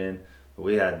back then. But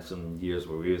we had some years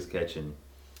where we was catching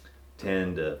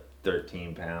 10 to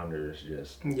 13 pounders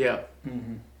just mashing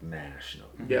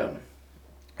them. Yeah.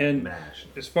 And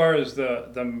mashing. As far as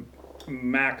the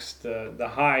max,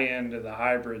 the high end of the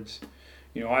hybrids,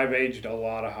 I've aged a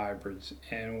lot of hybrids,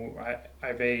 and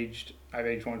I've aged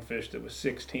one fish that was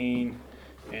 16,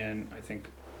 and I think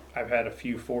I've had a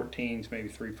few 14s, maybe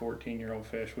 3 14-year-old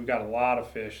fish. We've got a lot of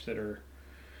fish that are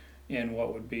in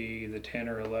what would be the 10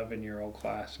 or 11-year-old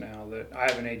class now. That I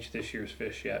haven't aged this year's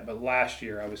fish yet, but last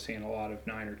year I was seeing a lot of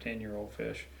 9 or 10-year-old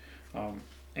fish,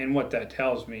 and what that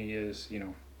tells me is,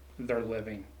 they're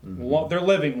living. They're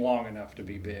living long enough to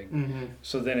be big.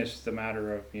 So then it's the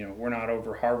matter of, we're not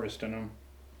over harvesting them.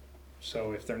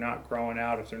 So if they're not growing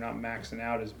out, if they're not maxing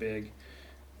out as big,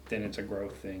 then it's a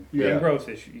growth thing. Yeah. And growth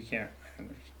issue, you can't.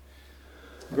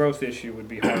 Growth issue would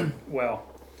be hard. Well,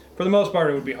 for the most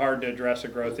part, it would be hard to address a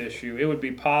growth issue. It would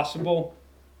be possible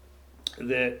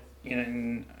that,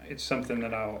 and it's something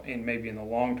that maybe in the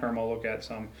long term I'll look at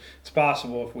some. It's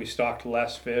possible if we stocked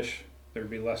less fish, there'd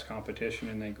be less competition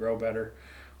and they grow better.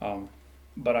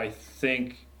 But I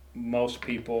think most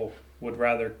people would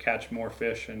rather catch more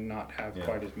fish and not have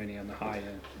quite as many on the high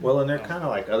end. Well, and they're kind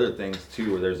of like other things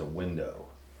too, where there's a window,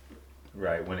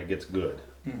 right, when it gets good.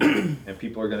 And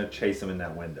people are going to chase them in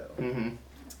that window.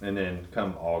 And then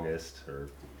come August or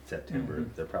September,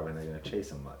 they're probably not going to chase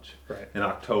them much. Right. In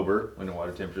October, when the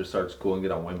water temperature starts cooling,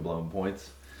 get on wind-blown points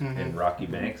and rocky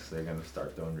banks, they're going to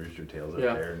start throwing rooster tails up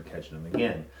there and catching them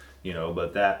again.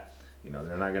 But that,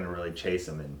 they're not going to really chase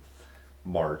them in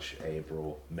March,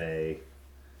 April, May,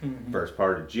 first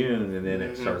part of June, and then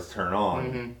it starts to turn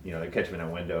on. They catch them in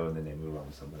that window and then they move on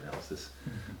to something else. It's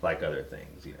like other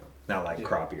things, not like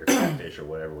crappie or catfish or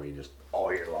whatever, where you just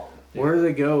all year long. Where do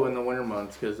they go in the winter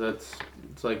months? Because it's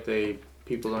like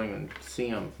people don't even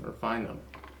see them or find them.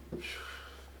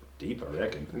 Deep, I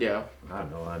reckon. Yeah. I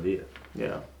have no idea.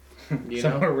 Yeah.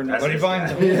 Somewhere where nobody That's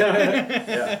finds them.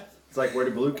 yeah. It's like where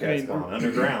the blue cats spawn,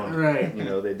 underground. Right. You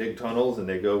know, they dig tunnels and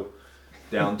they go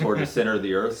down toward the center of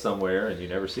the earth somewhere, and you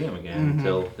never see them again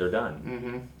until they're done.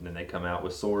 And then they come out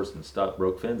with sores and stuff,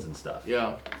 broke fins and stuff.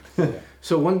 Yeah.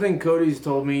 So one thing Cody's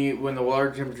told me, when the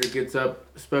water temperature gets up,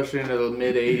 especially into the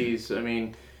mid 80s, I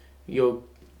mean, you'll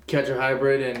catch a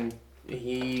hybrid, and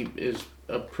he is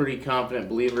a pretty confident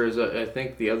believer, as I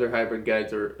think the other hybrid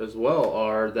guides are as well,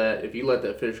 are that if you let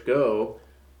that fish go,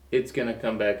 it's going to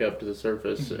come back up to the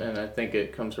surface. And I think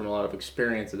it comes from a lot of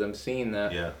experience of them seeing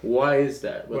that. Yeah. Why is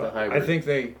that with a hybrid? I think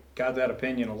they got that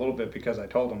opinion a little bit because I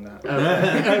told them that.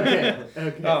 Okay.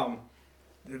 Don't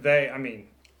think they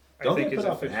it's put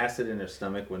a off fish. acid in their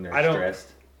stomach when they're I don't- stressed?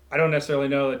 I don't necessarily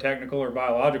know the technical or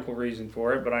biological reason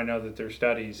for it, but I know that there's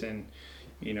studies, and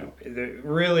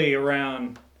really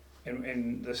around,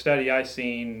 in the study I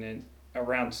seen, and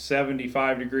around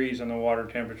 75 degrees on the water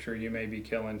temperature, you may be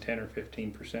killing 10 or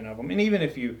 15% of them. And even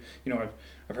if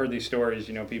I've heard these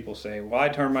stories, people say, well, I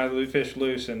turn my fish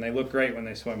loose and they look great when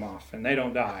they swim off and they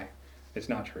don't die. It's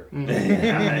not true.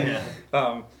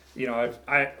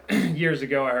 I years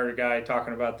ago I heard a guy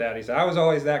talking about that. He said, I was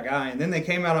always that guy, and then they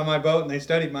came out on my boat and they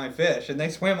studied my fish and they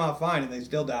swam off fine and they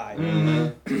still died.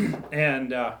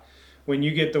 And when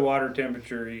you get the water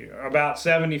temperature, about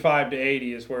 75 to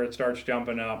 80 is where it starts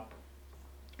jumping up.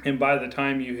 And by the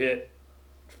time you hit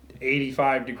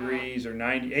 85 degrees or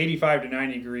 85 to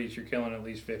 90 degrees, you're killing at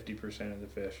least 50% of the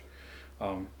fish.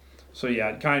 So yeah,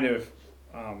 it kind of,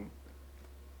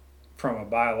 from a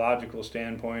biological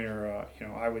standpoint, or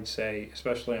I would say,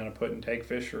 especially on a put and take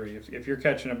fishery, if you're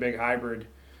catching a big hybrid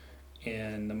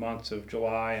in the months of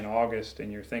July and August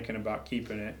and you're thinking about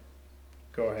keeping it,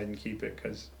 go ahead and keep it,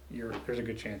 because there's a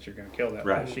good chance you're going to kill that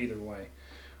fish either way.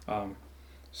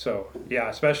 So yeah,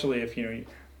 especially if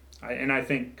I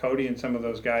think Cody and some of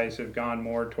those guys have gone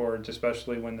more towards,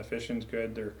 especially when the fishing's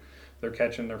good, they're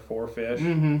catching their 4 fish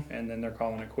and then they're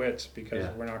calling it quits because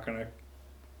we're not gonna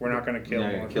kill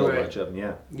more. Kill a bunch of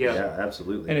them. Yeah,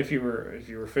 absolutely. And if you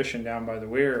were fishing down by the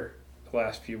weir the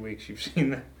last few weeks, you've seen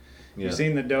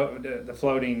the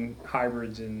floating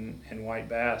hybrids and white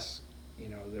bass,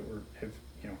 that have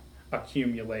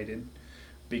accumulated,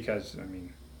 because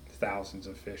thousands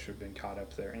of fish have been caught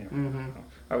up there.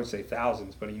 I would say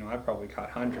thousands, but I probably caught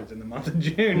hundreds in the month of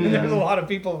June. There's a lot of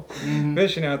people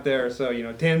fishing out there, so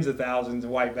tens of thousands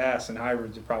of white bass and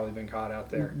hybrids have probably been caught out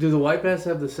there. Do the white bass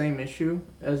have the same issue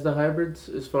as the hybrids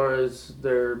as far as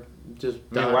they're just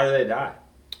why do they die?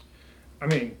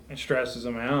 It stresses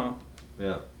them out.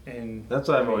 Yeah. And that's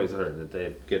what I've always heard, that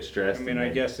they get stressed. I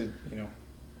guess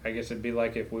it'd be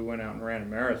like if we went out and ran a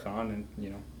marathon,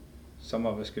 and some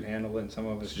of us could handle it and some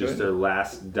of us couldn't. It's just their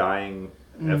last dying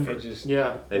effort.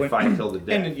 They fight till the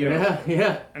death.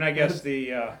 And, and I guess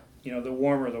the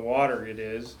warmer the water it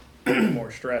is, the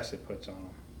more stress it puts on them.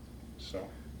 So.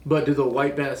 But do the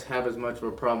white bass have as much of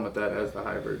a problem with that as the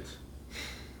hybrids?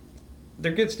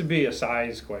 There gets to be a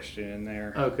size question in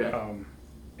there. Okay.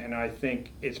 And I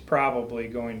think it's probably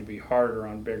going to be harder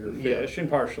on bigger fish, and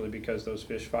partially because those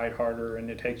fish fight harder and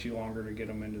it takes you longer to get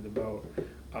them into the boat.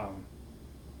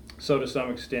 So to some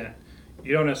extent,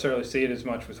 you don't necessarily see it as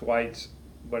much with whites,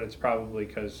 but it's probably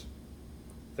because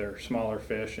they're smaller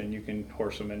fish and you can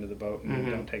horse them into the boat and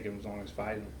you don't take them as long as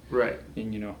fighting them. Right.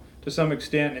 And to some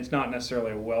extent, it's not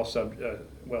necessarily a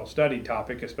well-studied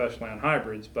topic, especially on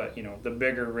hybrids, but the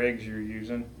bigger rigs you're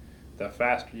using, the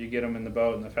faster you get them in the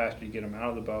boat and the faster you get them out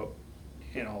of the boat,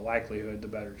 in all likelihood, the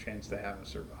better chance they have of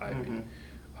surviving.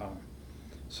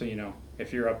 So,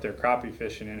 if you're up there crappie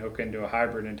fishing and hook into a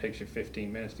hybrid and it takes you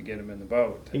 15 minutes to get him in the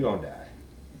boat, he's going to die.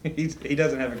 He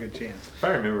doesn't have a good chance. If I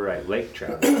remember right, lake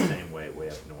trout is the same way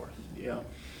up north. Yeah. I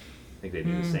think they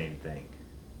do the same thing.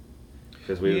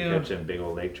 Because we would catch them big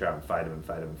old lake trout and fight them and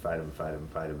fight them and fight them and fight them and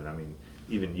fight them. And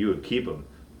even you would keep them,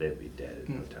 they'd be dead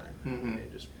in no time.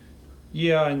 They just...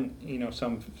 Yeah, and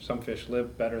some fish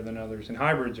live better than others. And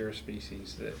hybrids are a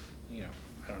species that,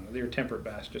 I don't know, your temperate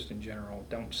bass just in general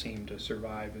don't seem to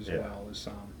survive as well as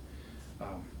some.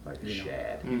 Like a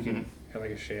shad.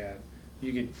 Like a shad.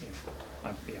 You could,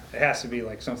 it has to be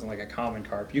like something like a common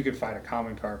carp. You could fight a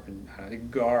common carp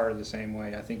and gar the same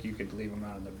way. I think you could leave them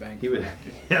out on the bank. You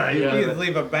could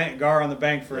leave a gar on the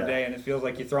bank for a day and it feels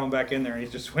like you throw him back in there and he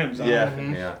just swims off.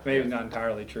 Maybe not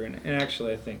entirely true. And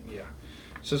actually I think,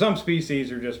 So some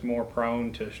species are just more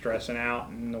prone to stressing out,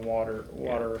 and the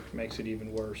water makes it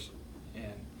even worse.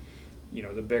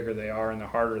 And the bigger they are and the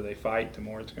harder they fight, the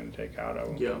more it's going to take out of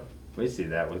them. Yeah, we see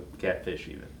that with catfish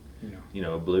even.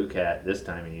 A blue cat this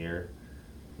time of year.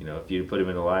 If you put him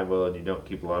in a live well and you don't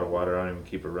keep a lot of water on him and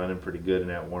keep it running pretty good in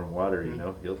that warm water,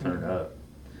 he'll turn up.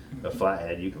 A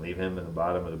flathead, you can leave him in the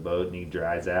bottom of the boat and he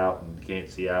dries out and you can't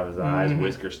see out of his eyes,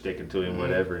 whiskers sticking to him,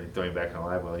 whatever, and you throw him back on a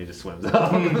live well, he just swims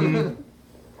off.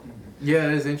 Yeah,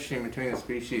 it is interesting between the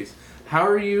species. How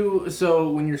are you, so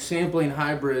when you're sampling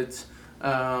hybrids,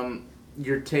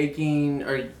 you're taking,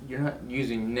 or you're not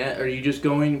using net, are you just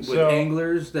going with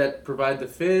anglers that provide the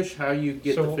fish? How you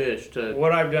get the fish to...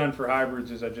 What I've done for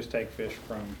hybrids is I just take fish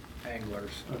from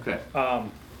anglers. Okay.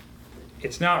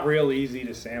 It's not real easy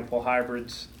to sample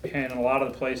hybrids, and in a lot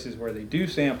of the places where they do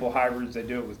sample hybrids, they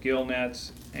do it with gill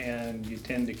nets, and you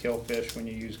tend to kill fish when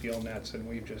you use gill nets, and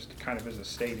we've just kind of, as a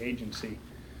state agency,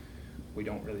 we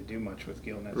don't really do much with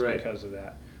gill nets because of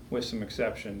that. With some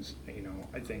exceptions,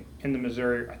 I think in the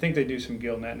Missouri, I think they do some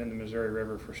gill netting in the Missouri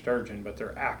River for sturgeon, but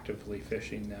they're actively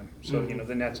fishing them. So,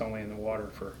 the net's only in the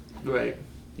water for,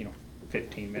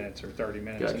 15 minutes or 30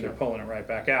 minutes, and they're pulling it right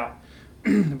back out.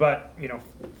 But,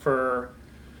 for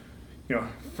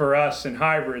us in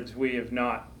hybrids, we've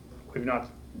not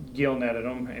gill netted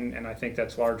them, and I think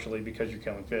that's largely because you're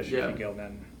killing fish if you gill net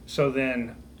them. So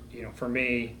then, for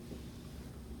me,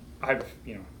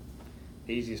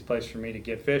 the easiest place for me to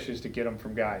get fish is to get them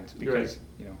from guides, because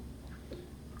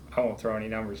I won't throw any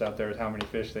numbers out there as how many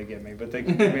fish they give me, but they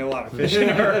can give me a lot of fish in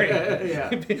a hurry.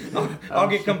 I'll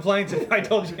get complaints if I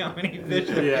told you how many fish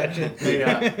they're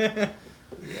catching.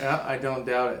 Yeah, I don't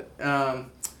doubt it.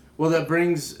 Well, that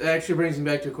brings me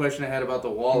back to a question I had about the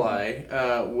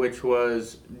walleye, which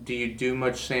was, do you do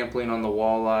much sampling on the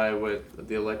walleye with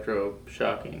the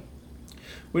electroshocking?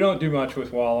 We don't do much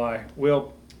with walleye.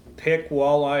 We'll pick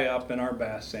walleye up in our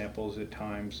bass samples at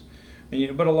times,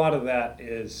 and, but a lot of that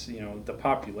is, the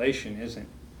population isn't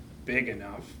big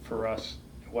enough for us.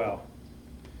 Well,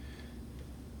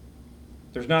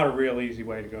 there's not a real easy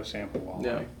way to go sample walleye.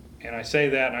 No. And I say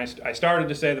that, and I started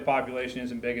to say the population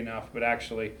isn't big enough, but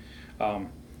actually, I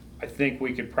think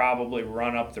we could probably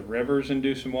run up the rivers and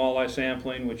do some walleye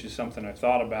sampling, which is something I've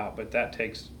thought about, but that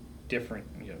takes a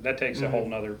whole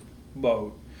nother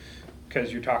boat,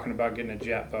 because you're talking about getting a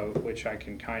jet boat, which I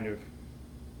can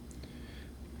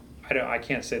I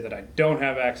can't say that I don't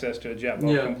have access to a jet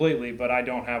boat completely, but I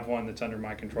don't have one that's under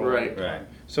my control. Right.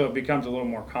 So it becomes a little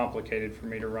more complicated for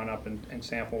me to run up and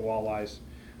sample walleyes.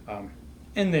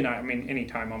 And then,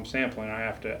 anytime I'm sampling, I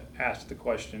have to ask the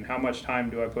question, how much time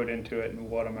do I put into it and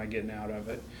what am I getting out of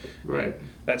it? Right. And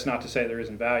that's not to say there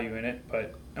isn't value in it,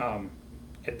 but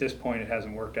at this point it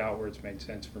hasn't worked out where it's made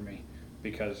sense for me,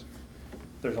 because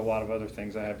there's a lot of other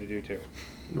things I have to do too.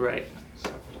 Right.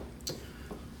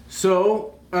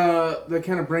 So that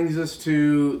kind of brings us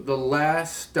to the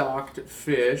last stocked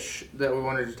fish that we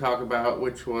wanted to talk about,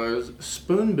 which was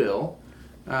spoonbill.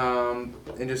 And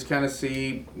just kind of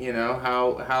see,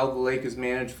 how the lake is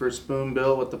managed for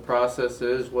spoonbill, what the process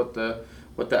is, what the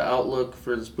outlook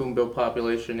for the spoonbill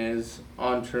population is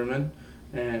on Truman,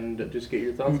 and just get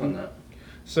your thoughts on that.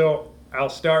 So I'll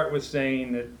start with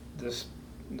saying that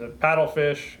the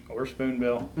paddlefish or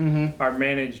spoonbill are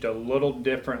managed a little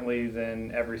differently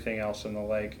than everything else in the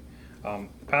lake.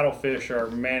 Paddlefish are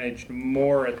managed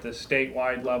more at the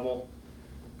statewide level,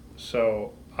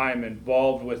 so I'm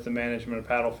involved with the management of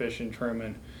paddlefish in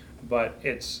Truman, but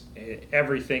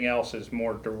everything else is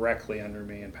more directly under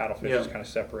me, and paddlefish is kind of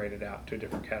separated out to a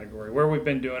different category. Where we've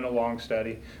been doing a long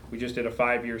study, we just did a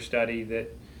 5-year study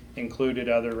that included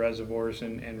other reservoirs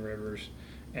and rivers,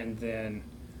 and then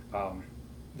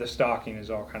the stocking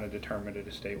is all kind of determined at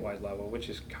a statewide level, which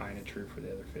is kind of true for the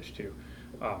other fish too.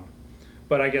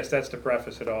 But I guess that's to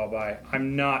preface it all by,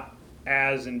 I'm not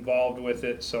as involved with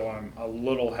it, so I'm a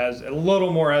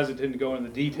little more hesitant to go into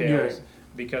the details,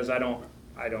 because I'm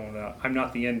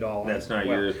not the end all. That's not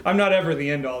yours. I'm not ever the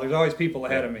end all. There's always people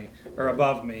ahead of me or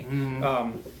above me,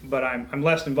 but I'm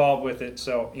less involved with it,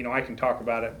 so I can talk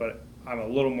about it, but I'm a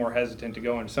little more hesitant to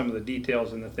go into some of the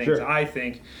details and the things I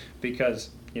think,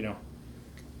 because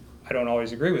I don't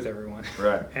always agree with everyone.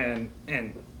 Right.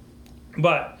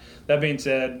 But that being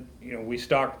said, we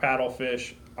stock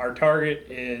paddlefish. Our target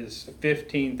is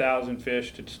 15,000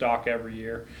 fish to stock every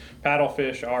year.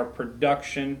 Paddlefish are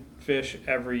production fish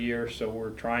every year, so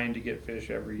we're trying to get fish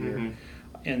every year.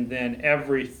 And then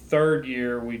every third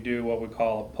year we do what we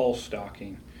call a pulse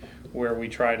stocking, where we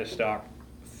try to stock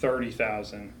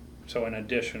 30,000, so an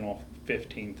additional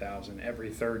 15,000 every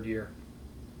third year.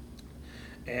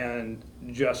 And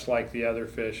just like the other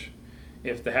fish,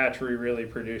 if the hatchery really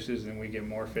produces, then we get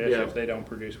more fish. If they don't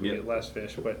produce, we get less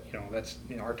fish. But that's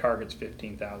our target's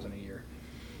 15,000 a year.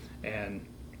 And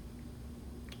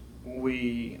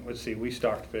we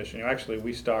stocked fish. Actually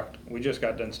we just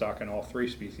got done stocking all 3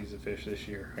 species of fish this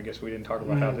year. I guess we didn't talk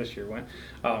about how this year went.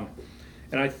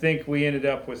 And I think we ended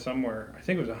up with somewhere, I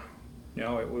think it was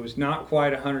No, it was not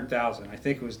quite 100,000. I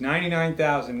think it was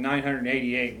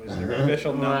 99,988 was their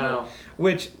official number, Wow.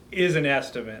 which is an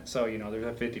estimate. So, there's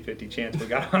a 50-50 chance we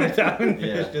got 100,000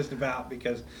 fish just about,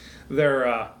 because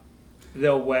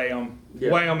they'll weigh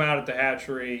them out at the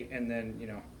hatchery, and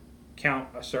then, count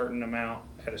a certain amount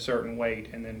at a certain weight,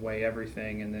 and then weigh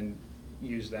everything, and then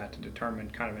use that to determine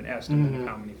kind of an estimate of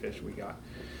how many fish we got.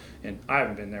 And I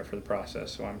haven't been there for the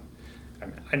process, so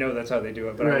I know that's how they do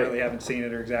it, but I really haven't seen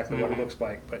it or exactly what it looks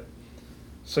like. But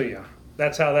so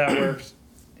that's how that works.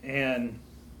 And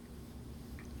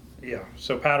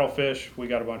so paddlefish, we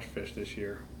got a bunch of fish this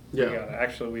year.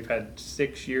 We've had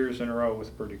 6 years in a row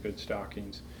with pretty good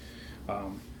stockings,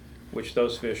 which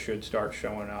those fish should start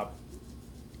showing up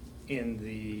in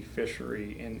the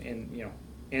fishery in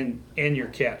your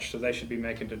catch. So they should be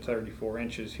making to 34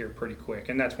 inches here pretty quick.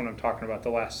 And that's when I'm talking about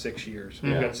the last 6 years.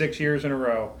 We've got 6 years in a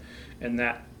row, and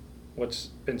what's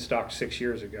been stocked 6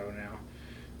 years ago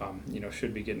now,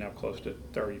 should be getting up close to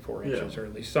 34 inches, or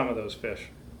at least some of those fish.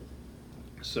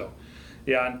 So,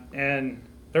 and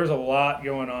there's a lot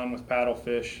going on with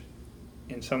paddlefish.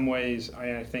 In some ways,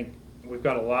 I think we've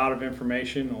got a lot of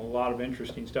information, a lot of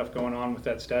interesting stuff going on with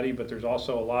that study, but there's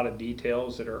also a lot of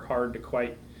details that are hard to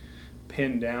quite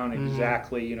pin down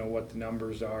exactly, what the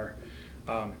numbers are.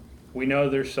 We know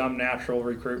there's some natural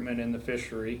recruitment in the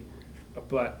fishery,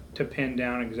 but to pin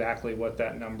down exactly what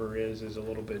that number is a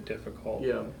little bit difficult.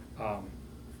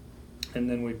 And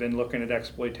then we've been looking at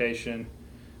exploitation,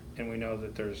 and we know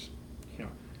that there's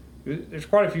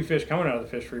quite a few fish coming out of the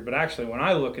fishery, but actually when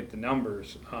I look at the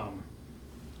numbers,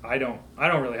 I don't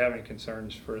really have any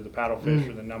concerns for the paddlefish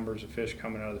or the numbers of fish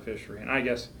coming out of the fishery. And I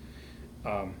guess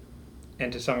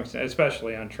and to some extent,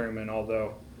 especially on Truman,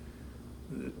 although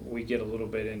we get a little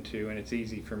bit into, and it's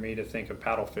easy for me to think of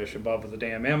paddlefish above the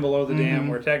dam and below the dam,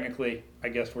 where technically, I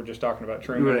guess we're just talking about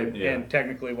Truman, and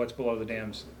technically what's below the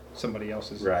dam's somebody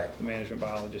else's, the management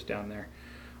biologist down there.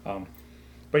 But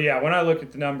when I look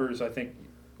at the numbers, I think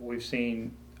we've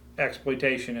seen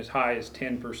exploitation as high as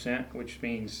 10%, which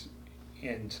means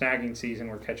in snagging season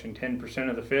we're catching 10%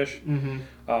 of the fish.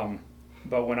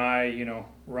 But when I,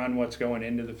 run what's going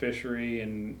into the fishery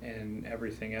and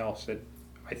everything else,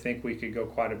 I think we could go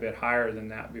quite a bit higher than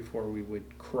that before we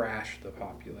would crash the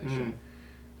population.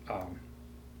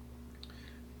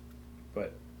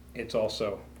 But it's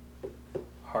also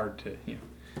hard to,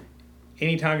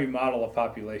 anytime you model a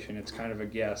population, it's kind of a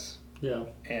guess.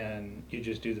 And you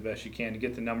just do the best you can to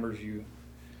get the numbers you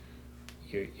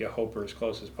hope are as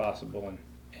close as possible,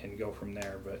 and go from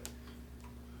there. But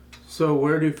so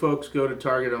where do folks go to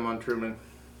target them on Truman?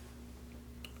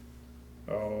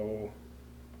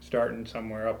 Starting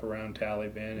somewhere up around Tally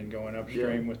Bend and going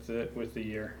upstream with the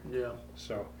year.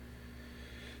 So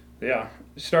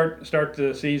start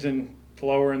the season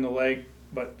lower in the lake,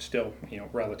 but still,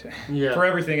 relative. For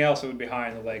everything else, it would be high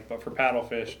in the lake, but for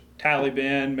paddlefish, Tally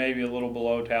Bend, maybe a little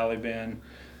below Tally Bend.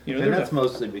 And that's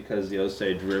mostly because the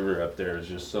Osage River up there is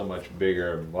just so much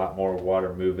bigger, a lot more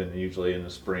water moving, usually in the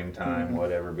springtime,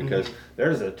 whatever, because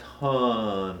there's a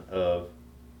ton of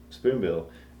spoonbill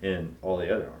in all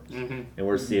the other arms. And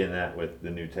we're seeing that with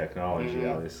the new technology,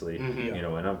 obviously. And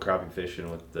I'm crappie fishing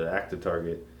with the active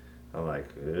target, I'm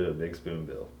like, big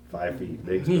spoonbill, 5 feet,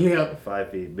 big spoonbill,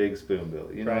 5 feet, big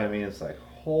spoonbill. You know what I mean? It's like,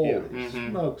 holy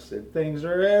smokes, and things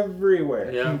are everywhere.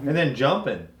 And then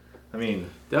jumping. I mean,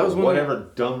 that was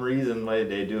whatever dumb reason why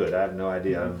they do it. I have no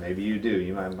idea. Maybe you do.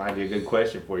 You might be a good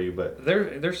question for you, but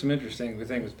there's some interesting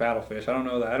things with paddlefish. I don't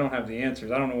know that. I don't have the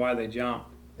answers. I don't know why they jump.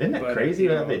 Isn't that crazy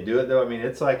how they do it though? I mean,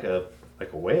 it's like a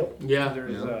whale.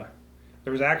 There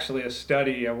was actually a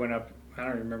study. I went up. I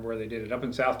don't remember where they did it. Up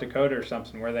in South Dakota or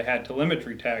something, where they had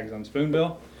telemetry tags on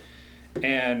spoonbill,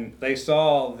 and they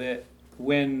saw that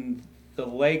when the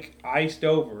lake iced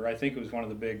over, I think it was one of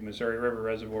the big Missouri River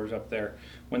reservoirs up there,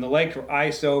 when the lake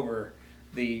iced over,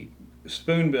 the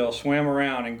spoonbill swam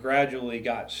around and gradually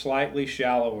got slightly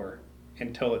shallower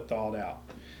until it thawed out.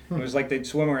 It was like they'd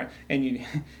swim around, and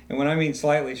when I mean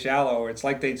slightly shallower, it's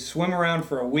like they'd swim around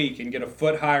for a week and get a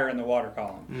foot higher in the water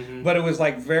column. But it was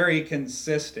like very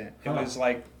consistent. It was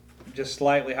like just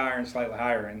slightly higher and slightly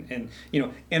higher. And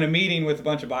in a meeting with a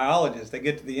bunch of biologists, they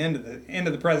get to the end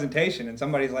of the presentation, and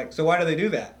somebody's like, "So why do they do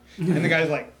that?" And the guy's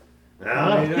like,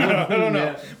 I don't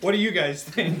know. What do you guys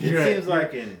think? It seems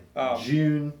like in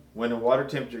June, when the water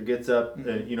temperature gets up,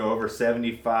 over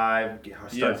 75,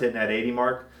 starts hitting that 80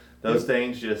 mark, those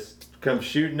things just come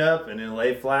shooting up and then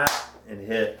lay flat and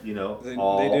hit,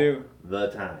 all they do.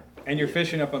 The time. And you're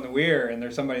fishing up on the weir, and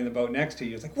there's somebody in the boat next to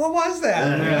you. It's like, what was that?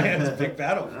 And they're like, it's a big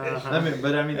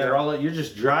paddlefish. They're all. You're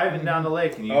just driving down the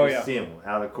lake, and you just see them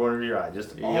out of the corner of your eye,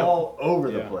 just all over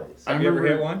the place. Have you ever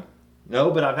hit one? No,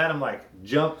 but I've had them like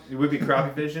jump. We'd be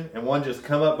crappie fishing, and one just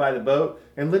come up by the boat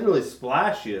and literally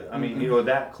splash you. I mean,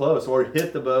 that close, or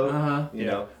hit the boat. You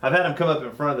know, I've had them come up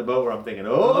in front of the boat where I'm thinking,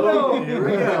 oh no, here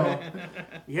we go.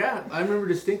 Yeah, I remember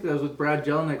distinctly. I was with Brad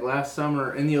Jelinek last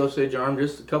summer in the Osage Arm,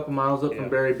 just a couple miles up from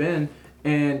Berry Bend,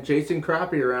 and chasing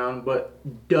crappie around, but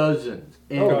dozens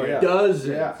and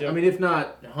dozens. Yeah. I mean, if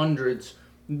not hundreds,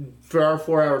 for our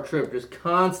 4-hour trip, just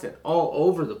constant, all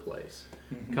over the place.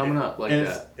 Coming up like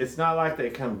that. It's not like they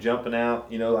come jumping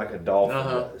out, like a dolphin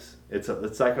does.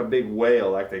 It's like a big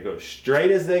whale, like they go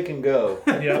straight as they can go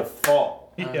to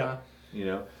fall.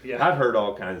 I've heard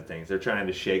all kinds of things. They're trying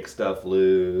to shake stuff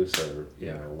loose or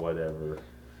whatever.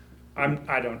 I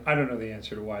don't know the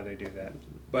answer to why they do that,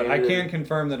 but I can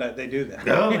confirm that they do that.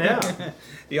 Oh yeah.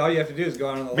 All you have to do is go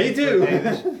out on the lake. Me too. For a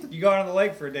day you go out on the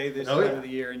lake for a day this time of the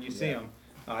year and you see them.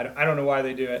 I don't know why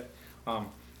they do it.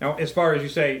 Now, as far as you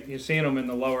say, you're seeing them in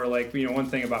the lower lake, one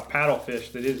thing about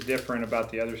paddlefish that is different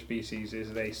about the other species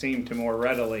is they seem to more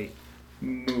readily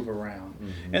move around.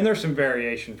 And there's some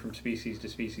variation from species to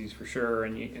species for sure,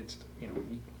 and it's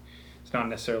not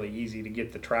necessarily easy to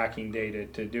get the tracking data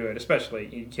to do it,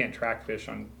 especially you can't track fish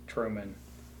on Truman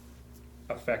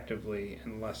effectively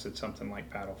unless it's something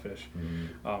like paddlefish.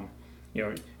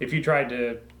 If you tried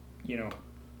to,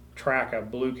 track a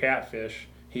blue catfish,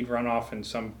 he'd run off in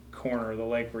some corner of the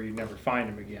lake where you'd never find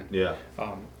him again. Yeah.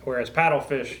 Whereas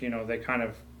paddlefish, they kind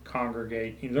of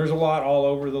congregate. There's a lot all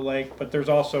over the lake, but there's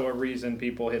also a reason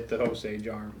people hit the Osage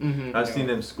Arm. I've seen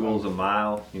them schools a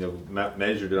mile,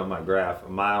 measured it on my graph, a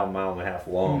mile and a half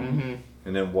long,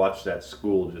 and then watch that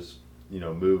school just,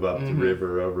 move up the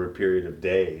river over a period of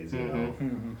days, It's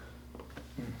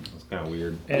kind of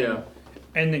weird.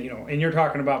 And and you're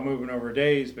talking about moving over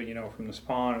days, but from the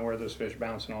spawn and where those fish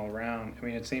bouncing all around. I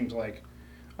mean, it seems like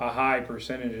a high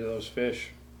percentage of those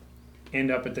fish end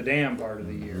up at the dam part of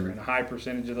the year, and a high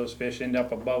percentage of those fish end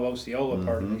up above Osceola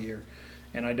part of the year.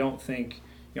 And I don't think,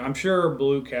 I'm sure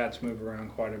blue cats move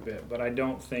around quite a bit, but I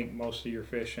don't think most of your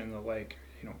fish in the lake,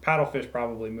 paddlefish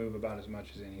probably move about as much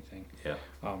as anything. Yeah.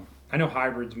 I know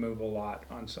hybrids move a lot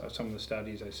on some of the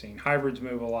studies I've seen. Hybrids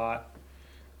move a lot,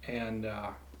 and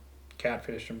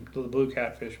catfish, the blue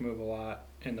catfish move a lot,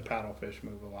 and the paddlefish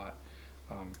move a lot.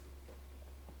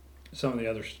 Some of the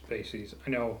other species, I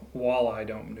know walleye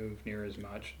don't move near as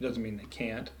much. Doesn't mean they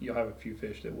can't. You'll have a few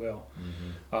fish that will,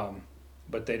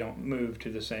 but they don't move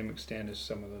to the same extent as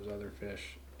some of those other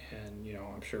fish. And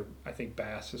I think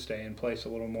bass will stay in place a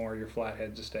little more. Your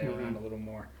flatheads will stay around a little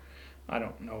more. I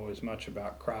don't know as much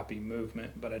about crappie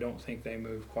movement, but I don't think they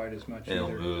move quite as much. They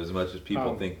either. don't move as much as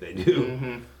people think they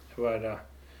do. But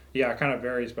it kind of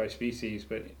varies by species.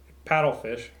 But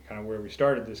paddlefish, kind of where we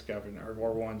started this governor,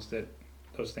 are ones that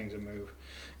those things that move.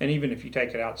 And even if you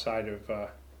take it outside of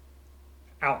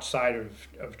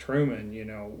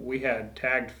Truman, we had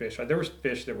tagged fish. There was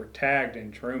fish that were tagged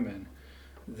in Truman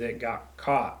that got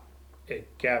caught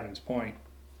at Gavin's Point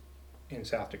in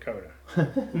South Dakota.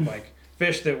 Like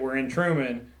fish that were in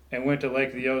Truman and went to Lake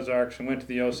of the Ozarks and went to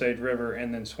the Osage River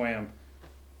and then swam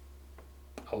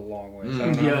a long ways. I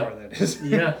don't know how far that is.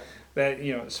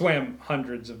 That swam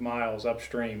hundreds of miles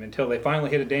upstream until they finally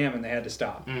hit a dam and they had to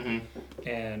stop.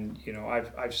 And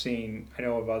I've seen, I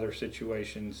know of other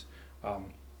situations.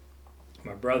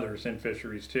 My brother's in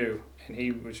fisheries too, and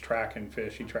he was tracking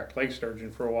fish. He tracked lake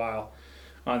sturgeon for a while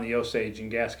on the Osage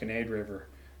and Gasconade River,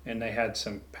 and they had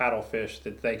some paddlefish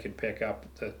that they could pick up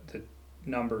the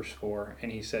numbers for.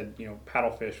 And he said,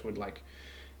 paddlefish would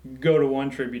go to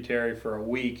one tributary for a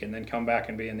week and then come back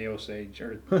and be in the Osage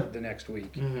or the next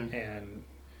week. And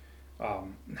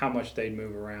how much they'd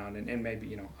move around, and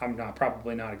maybe I'm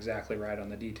probably not exactly right on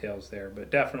the details there, but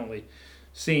definitely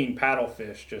seeing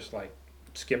paddlefish just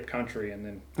skip country and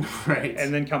then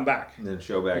and then come back and then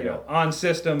show back up on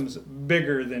systems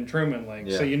bigger than Truman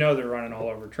Lake. So they're running all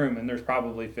over Truman. There's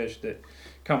probably fish that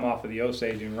come off of the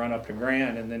Osage and run up to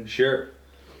Grand and then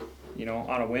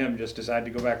on a whim just decide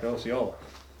to go back to Osceola.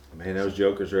 Man, those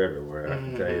jokers are everywhere. I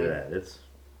can tell you that.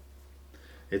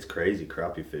 It's crazy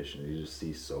crappie fishing. You just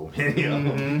see so many of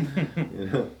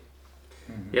them.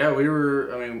 Yeah, we were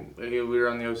on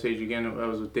the Osage again. I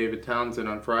was with David Townsend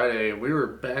on Friday, and we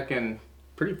were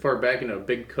pretty far back into a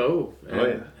big cove,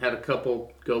 and had a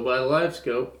couple go by the live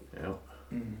scope.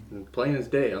 Plain as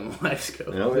day on the live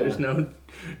scope. There's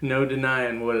no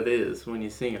denying what it is when you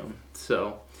see them.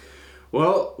 So,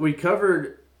 well, we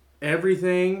covered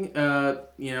everything.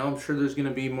 I'm sure there's going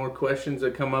to be more questions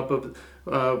that come up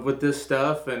with this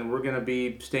stuff, and we're going to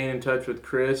be staying in touch with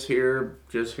Chris here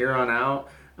on out.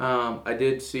 I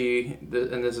did see,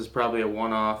 and this is probably a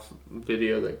one-off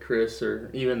video that Chris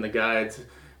or even the guides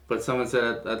but someone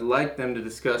said I'd like them to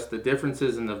discuss the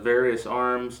differences in the various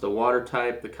arms, the water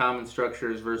type, the common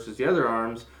structures versus the other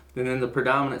arms, and then the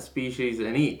predominant species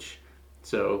in each.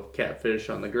 So catfish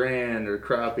on the Grand or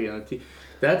crappie on the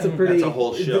That's a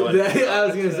whole show. I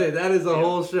was gonna say that is a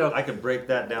whole show. I could break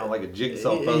that down like a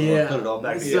jigsaw puzzle and put it all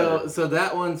back together. So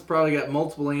that one's probably got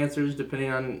multiple answers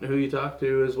depending on who you talk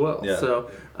to as well. Yeah.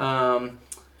 So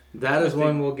that is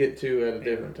one we'll get to at a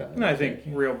different time. And I think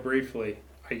real briefly,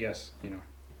 I guess,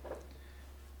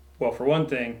 well, for one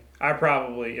thing,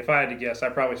 if I had to guess, I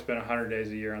probably spent 100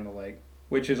 days a year on the lake,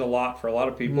 which is a lot for a lot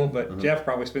of people, but Jeff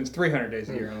probably spends 300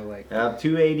 days a year on the lake.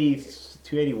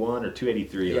 281 or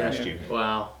 283 last year.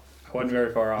 Wow. I wasn't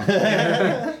very far off.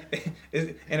 And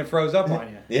it froze up on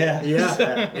you.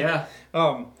 Yeah.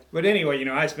 But anyway,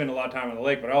 I spend a lot of time on the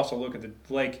lake, but I also look at the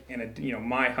lake and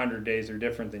my 100 days are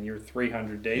different than your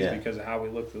 300 days because of how we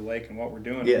look at the lake and what we're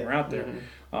doing when we're out there.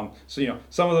 So,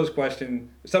 some of those questions,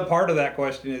 some part of that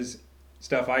question is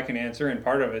stuff I can answer, and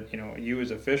part of it, you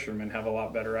as a fisherman have a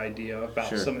lot better idea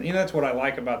about some. That's what I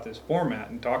like about this format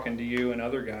and talking to you and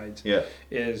other guides.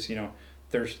 Is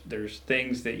there's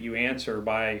things that you answer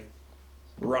by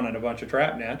running a bunch of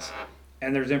trap nets,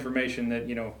 and there's information that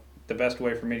the best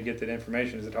way for me to get that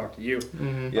information is to talk to you.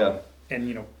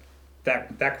 And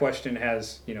that question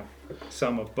has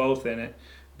some of both in it,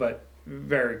 but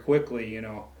very quickly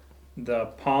the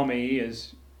palmy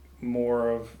is more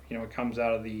of it comes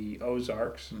out of the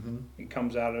Ozarks. It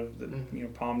comes out of the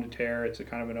Palm de Terre. It's a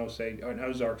kind of an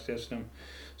Ozark system,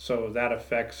 so that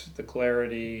affects the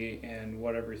clarity and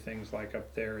what everything's like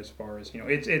up there as far as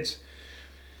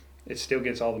it still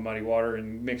gets all the muddy water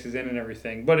and mixes in and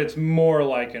everything, but it's more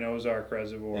like an Ozark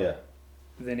reservoir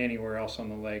than anywhere else on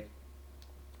the lake.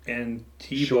 And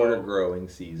shorter growing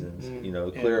seasons.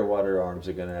 Clear water arms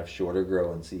are going to have shorter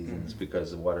growing seasons because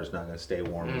the water's not going to stay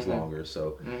warm as longer.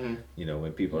 So,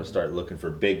 when people start looking for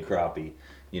big crappie,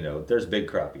 there's big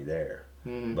crappie there.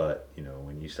 But,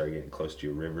 when you start getting close to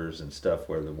your rivers and stuff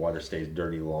where the water stays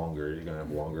dirty longer, you're going to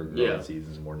have longer growing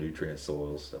seasons, more nutrient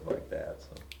soils, stuff like that. So.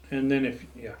 And then if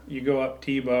you go up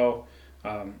Tebow,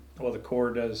 the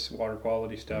Corps does water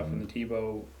quality stuff, and the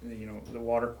Tebow, the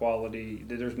water quality,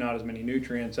 there's not as many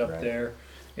nutrients up there.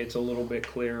 It's a little bit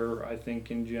clearer, I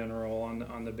think, in general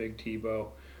on the big Tebow,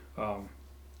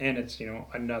 and it's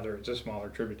it's a smaller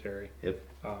tributary.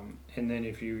 And then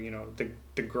if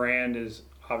the Grand is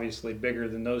obviously bigger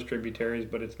than those tributaries,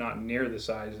 but it's not near the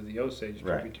size of the Osage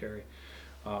tributary.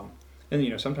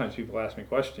 And sometimes people ask me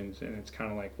questions, and it's kind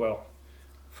of like, well,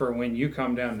 for when you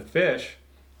come down to fish,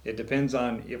 it depends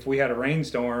on if we had a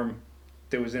rainstorm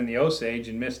that was in the Osage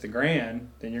and missed the Grand,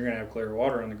 then you're going to have clear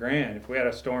water on the Grand. If we had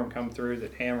a storm come through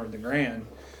that hammered the Grand,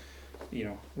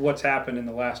 what's happened in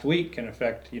the last week can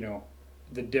affect,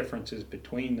 the differences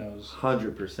between those.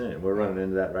 100%. We're running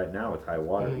into that right now with high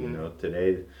water.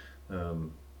 Today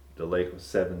the lake was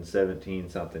 717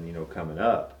 something, coming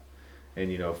up.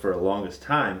 And, for the longest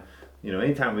time,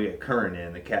 anytime we get current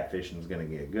in, the catfishing is going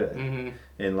to get good.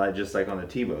 And just like on the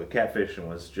Tebow, the catfishing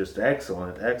was just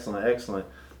excellent.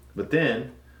 But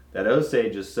then that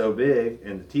Osage is so big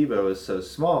and the Tebow is so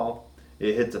small,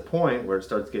 it hits a point where it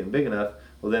starts getting big enough.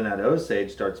 Well, then that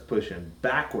Osage starts pushing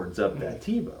backwards up that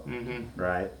Tebow,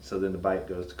 right? So then the bite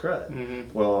goes to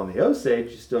crud. Well, on the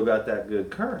Osage, you still got that good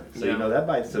current. So, that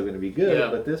bite's still going to be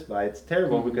good, but this bite's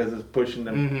terrible because it's pushing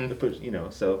them to push,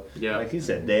 so like you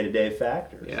said, day-to-day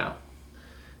factors.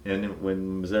 And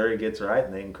when Missouri gets right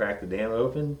and they can crack the dam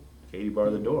open, Katie bar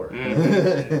the door.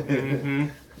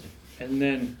 And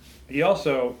then you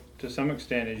also, to some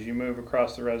extent, as you move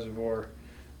across the reservoir,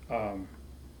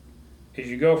 as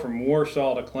you go from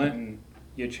Warsaw to Clinton,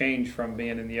 you change from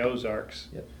being in the Ozarks.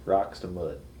 Rocks to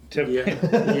mud. To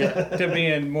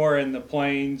being more in the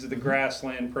plains, the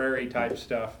grassland, prairie type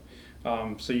stuff.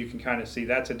 So you can kind of see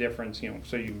that's a difference,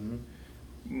 so you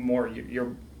more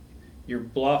your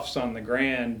bluffs on the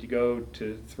Grand, you go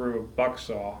through a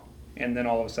bucksaw, and then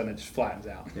all of a sudden it just flattens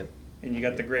out. And you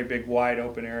got the great big wide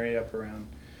open area up around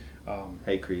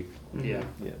Hay Creek.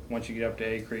 Once you get up to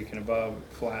Hay Creek and above,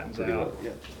 it flattens out.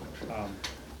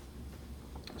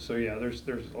 So there's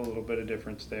a little bit of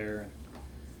difference there.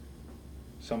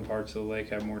 Some parts of the lake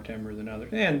have more timber than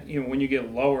others. And when you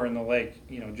get lower in the lake,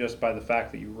 just by the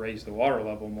fact that you raise the water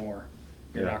level more,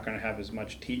 you're not going to have as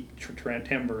much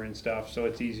timber and stuff, so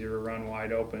it's easier to run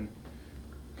wide open,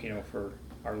 for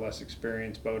our less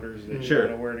experienced boaters that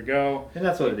don't know where to go. And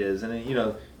that's what it is. And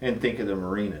and think of the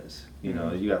marinas. You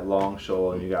got Long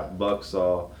Shoal and you got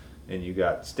Bucksaw and you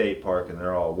got State Park, and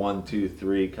they're all 1, 2,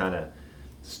 3 kind of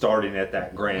starting at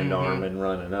that Grand Arm and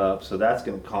running up. So that's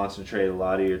going to concentrate a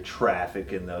lot of your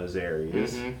traffic in those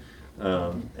areas.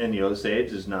 And the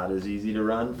Osage is not as easy to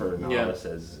run for a novice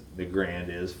as the Grand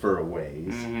is for a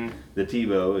ways. The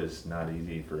Tebow is not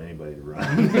easy for anybody to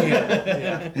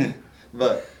run.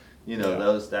 But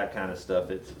that kind of stuff,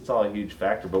 it's all a huge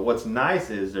factor. But what's nice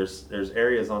is there's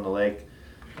areas on the lake,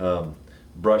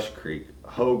 Brush Creek,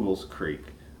 Hoagle's Creek,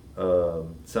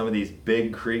 some of these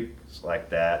big creeks like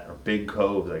that, or big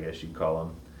coves, I guess you'd call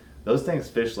them. Those things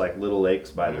fish like little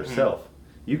lakes by themselves.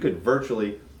 You could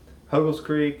virtually, Hoagle's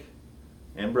Creek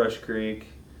and Brush Creek,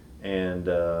 and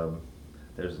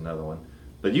there's another one.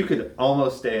 But you could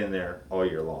almost stay in there all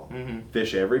year long.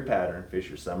 Fish every pattern, fish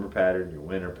your summer pattern, your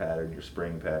winter pattern, your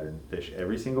spring pattern, fish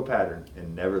every single pattern,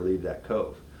 and never leave that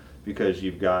cove, because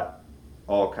you've got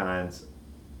all kinds,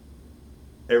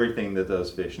 everything that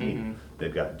those fish need.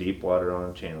 They've got deep water on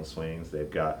them, channel swings, they've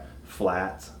got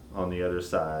flats on the other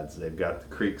sides, they've got the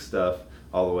creek stuff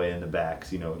all the way in the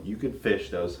backs. You could fish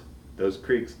those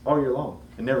creeks all year long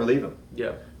and never leave them.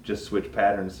 Just switch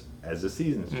patterns as the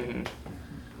seasons change.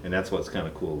 And that's what's kind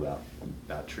of cool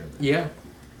about Truman. Yeah.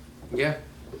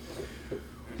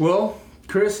 Well,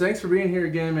 Chris, thanks for being here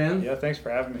again, man. Yeah, thanks for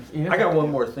having me. I got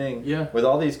one more thing. With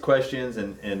all these questions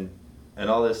and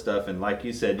all this stuff, and like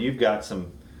you said, you've got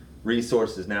some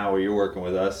resources now where you're working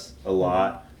with us a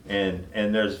lot, and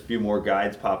there's a few more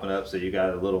guides popping up, so you got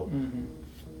a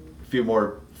few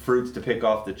more fruits to pick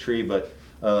off the tree. But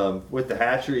with the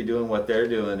hatchery doing what they're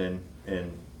doing,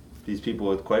 and these people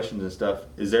with questions and stuff,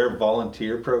 is there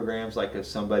volunteer programs, like if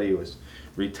somebody was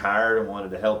retired and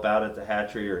wanted to help out at the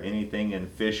hatchery, or anything in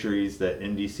fisheries that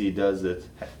NDC does, that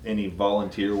any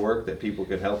volunteer work that people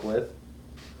could help with?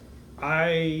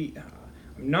 I'm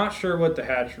not sure what the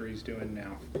hatchery's doing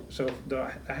now. So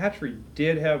the hatchery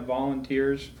did have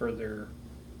volunteers for their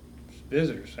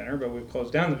visitor center, but we've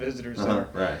closed down the visitor center.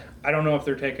 Right. I don't know if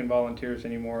they're taking volunteers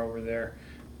anymore over there.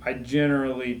 I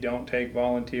generally don't take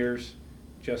volunteers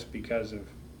just because of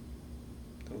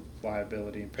the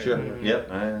liability and paperwork. Sure.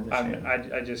 Yep, I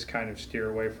understand. I just kind of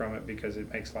steer away from it because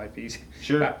it makes life easy.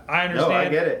 Sure. I understand. No, I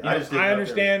get it. I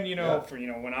understand. For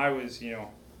when I was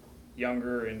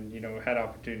younger and had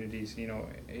opportunities.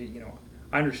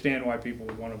 I understand why people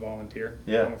would want to volunteer.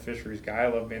 I'm a fisheries guy. I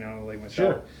love being out on the lake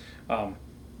myself. Sure.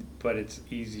 But it's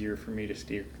easier for me to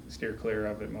steer clear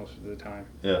of it most of the time.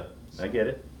 Yeah, I get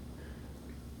it.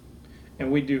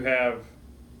 And we do have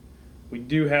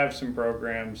some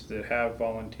programs that have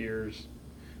volunteers.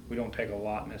 We don't take a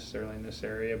lot necessarily in this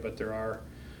area, but there are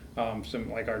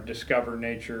some, like our Discover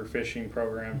Nature fishing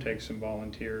program takes some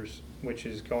volunteers, which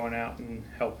is going out and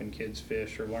helping kids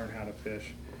fish or learn how to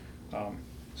fish.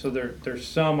 So there's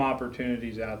some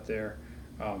opportunities out there.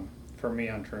 For me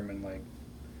on Truman Lake,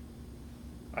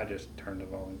 I just turned the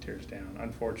volunteers down,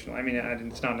 unfortunately. I mean,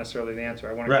 it's not necessarily the answer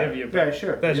I want to give you, but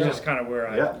sure. That's just kind of where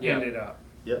I ended up.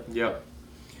 Yep.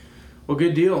 Well,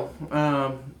 good deal.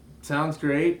 Sounds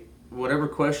great. Whatever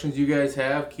questions you guys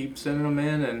have, keep sending them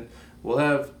in, and we'll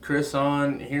have Chris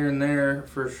on here and there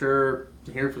for sure,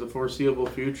 here for the foreseeable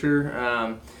future.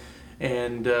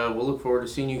 And we'll look forward to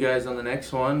seeing you guys on the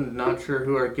next one. Not sure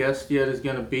who our guest yet is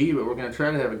going to be, but we're going to try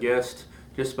to have a guest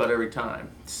just about every time.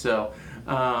 So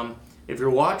if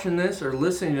you're watching this or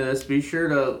listening to this, be sure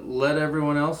to let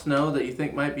everyone else know that you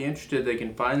think might be interested. They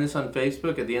can find this on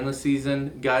Facebook at the Endless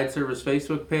Season Guide Service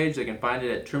Facebook page. They can find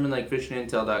it at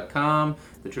TrumanLakeFishingIntel.com,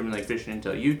 the Truman Lake Fishing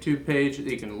Intel YouTube page.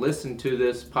 You can listen to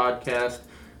this podcast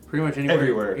pretty much anywhere.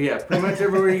 Everywhere. Yeah, pretty much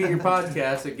everywhere you get your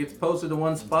podcast. It gets posted to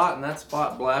one spot, and that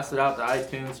spot blasted out to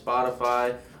iTunes,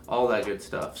 Spotify, all that good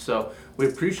stuff. So we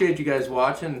appreciate you guys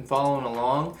watching and following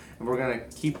along, and we're going to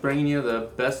keep bringing you the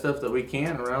best stuff that we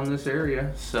can around this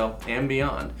area, and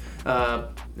beyond.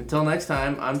 Until next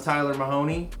time, I'm Tyler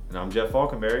Mahoney. And I'm Jeff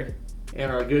Falkenberry.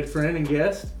 And our good friend and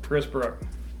guest, Chris Brooke.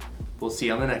 We'll see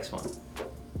you on the next one.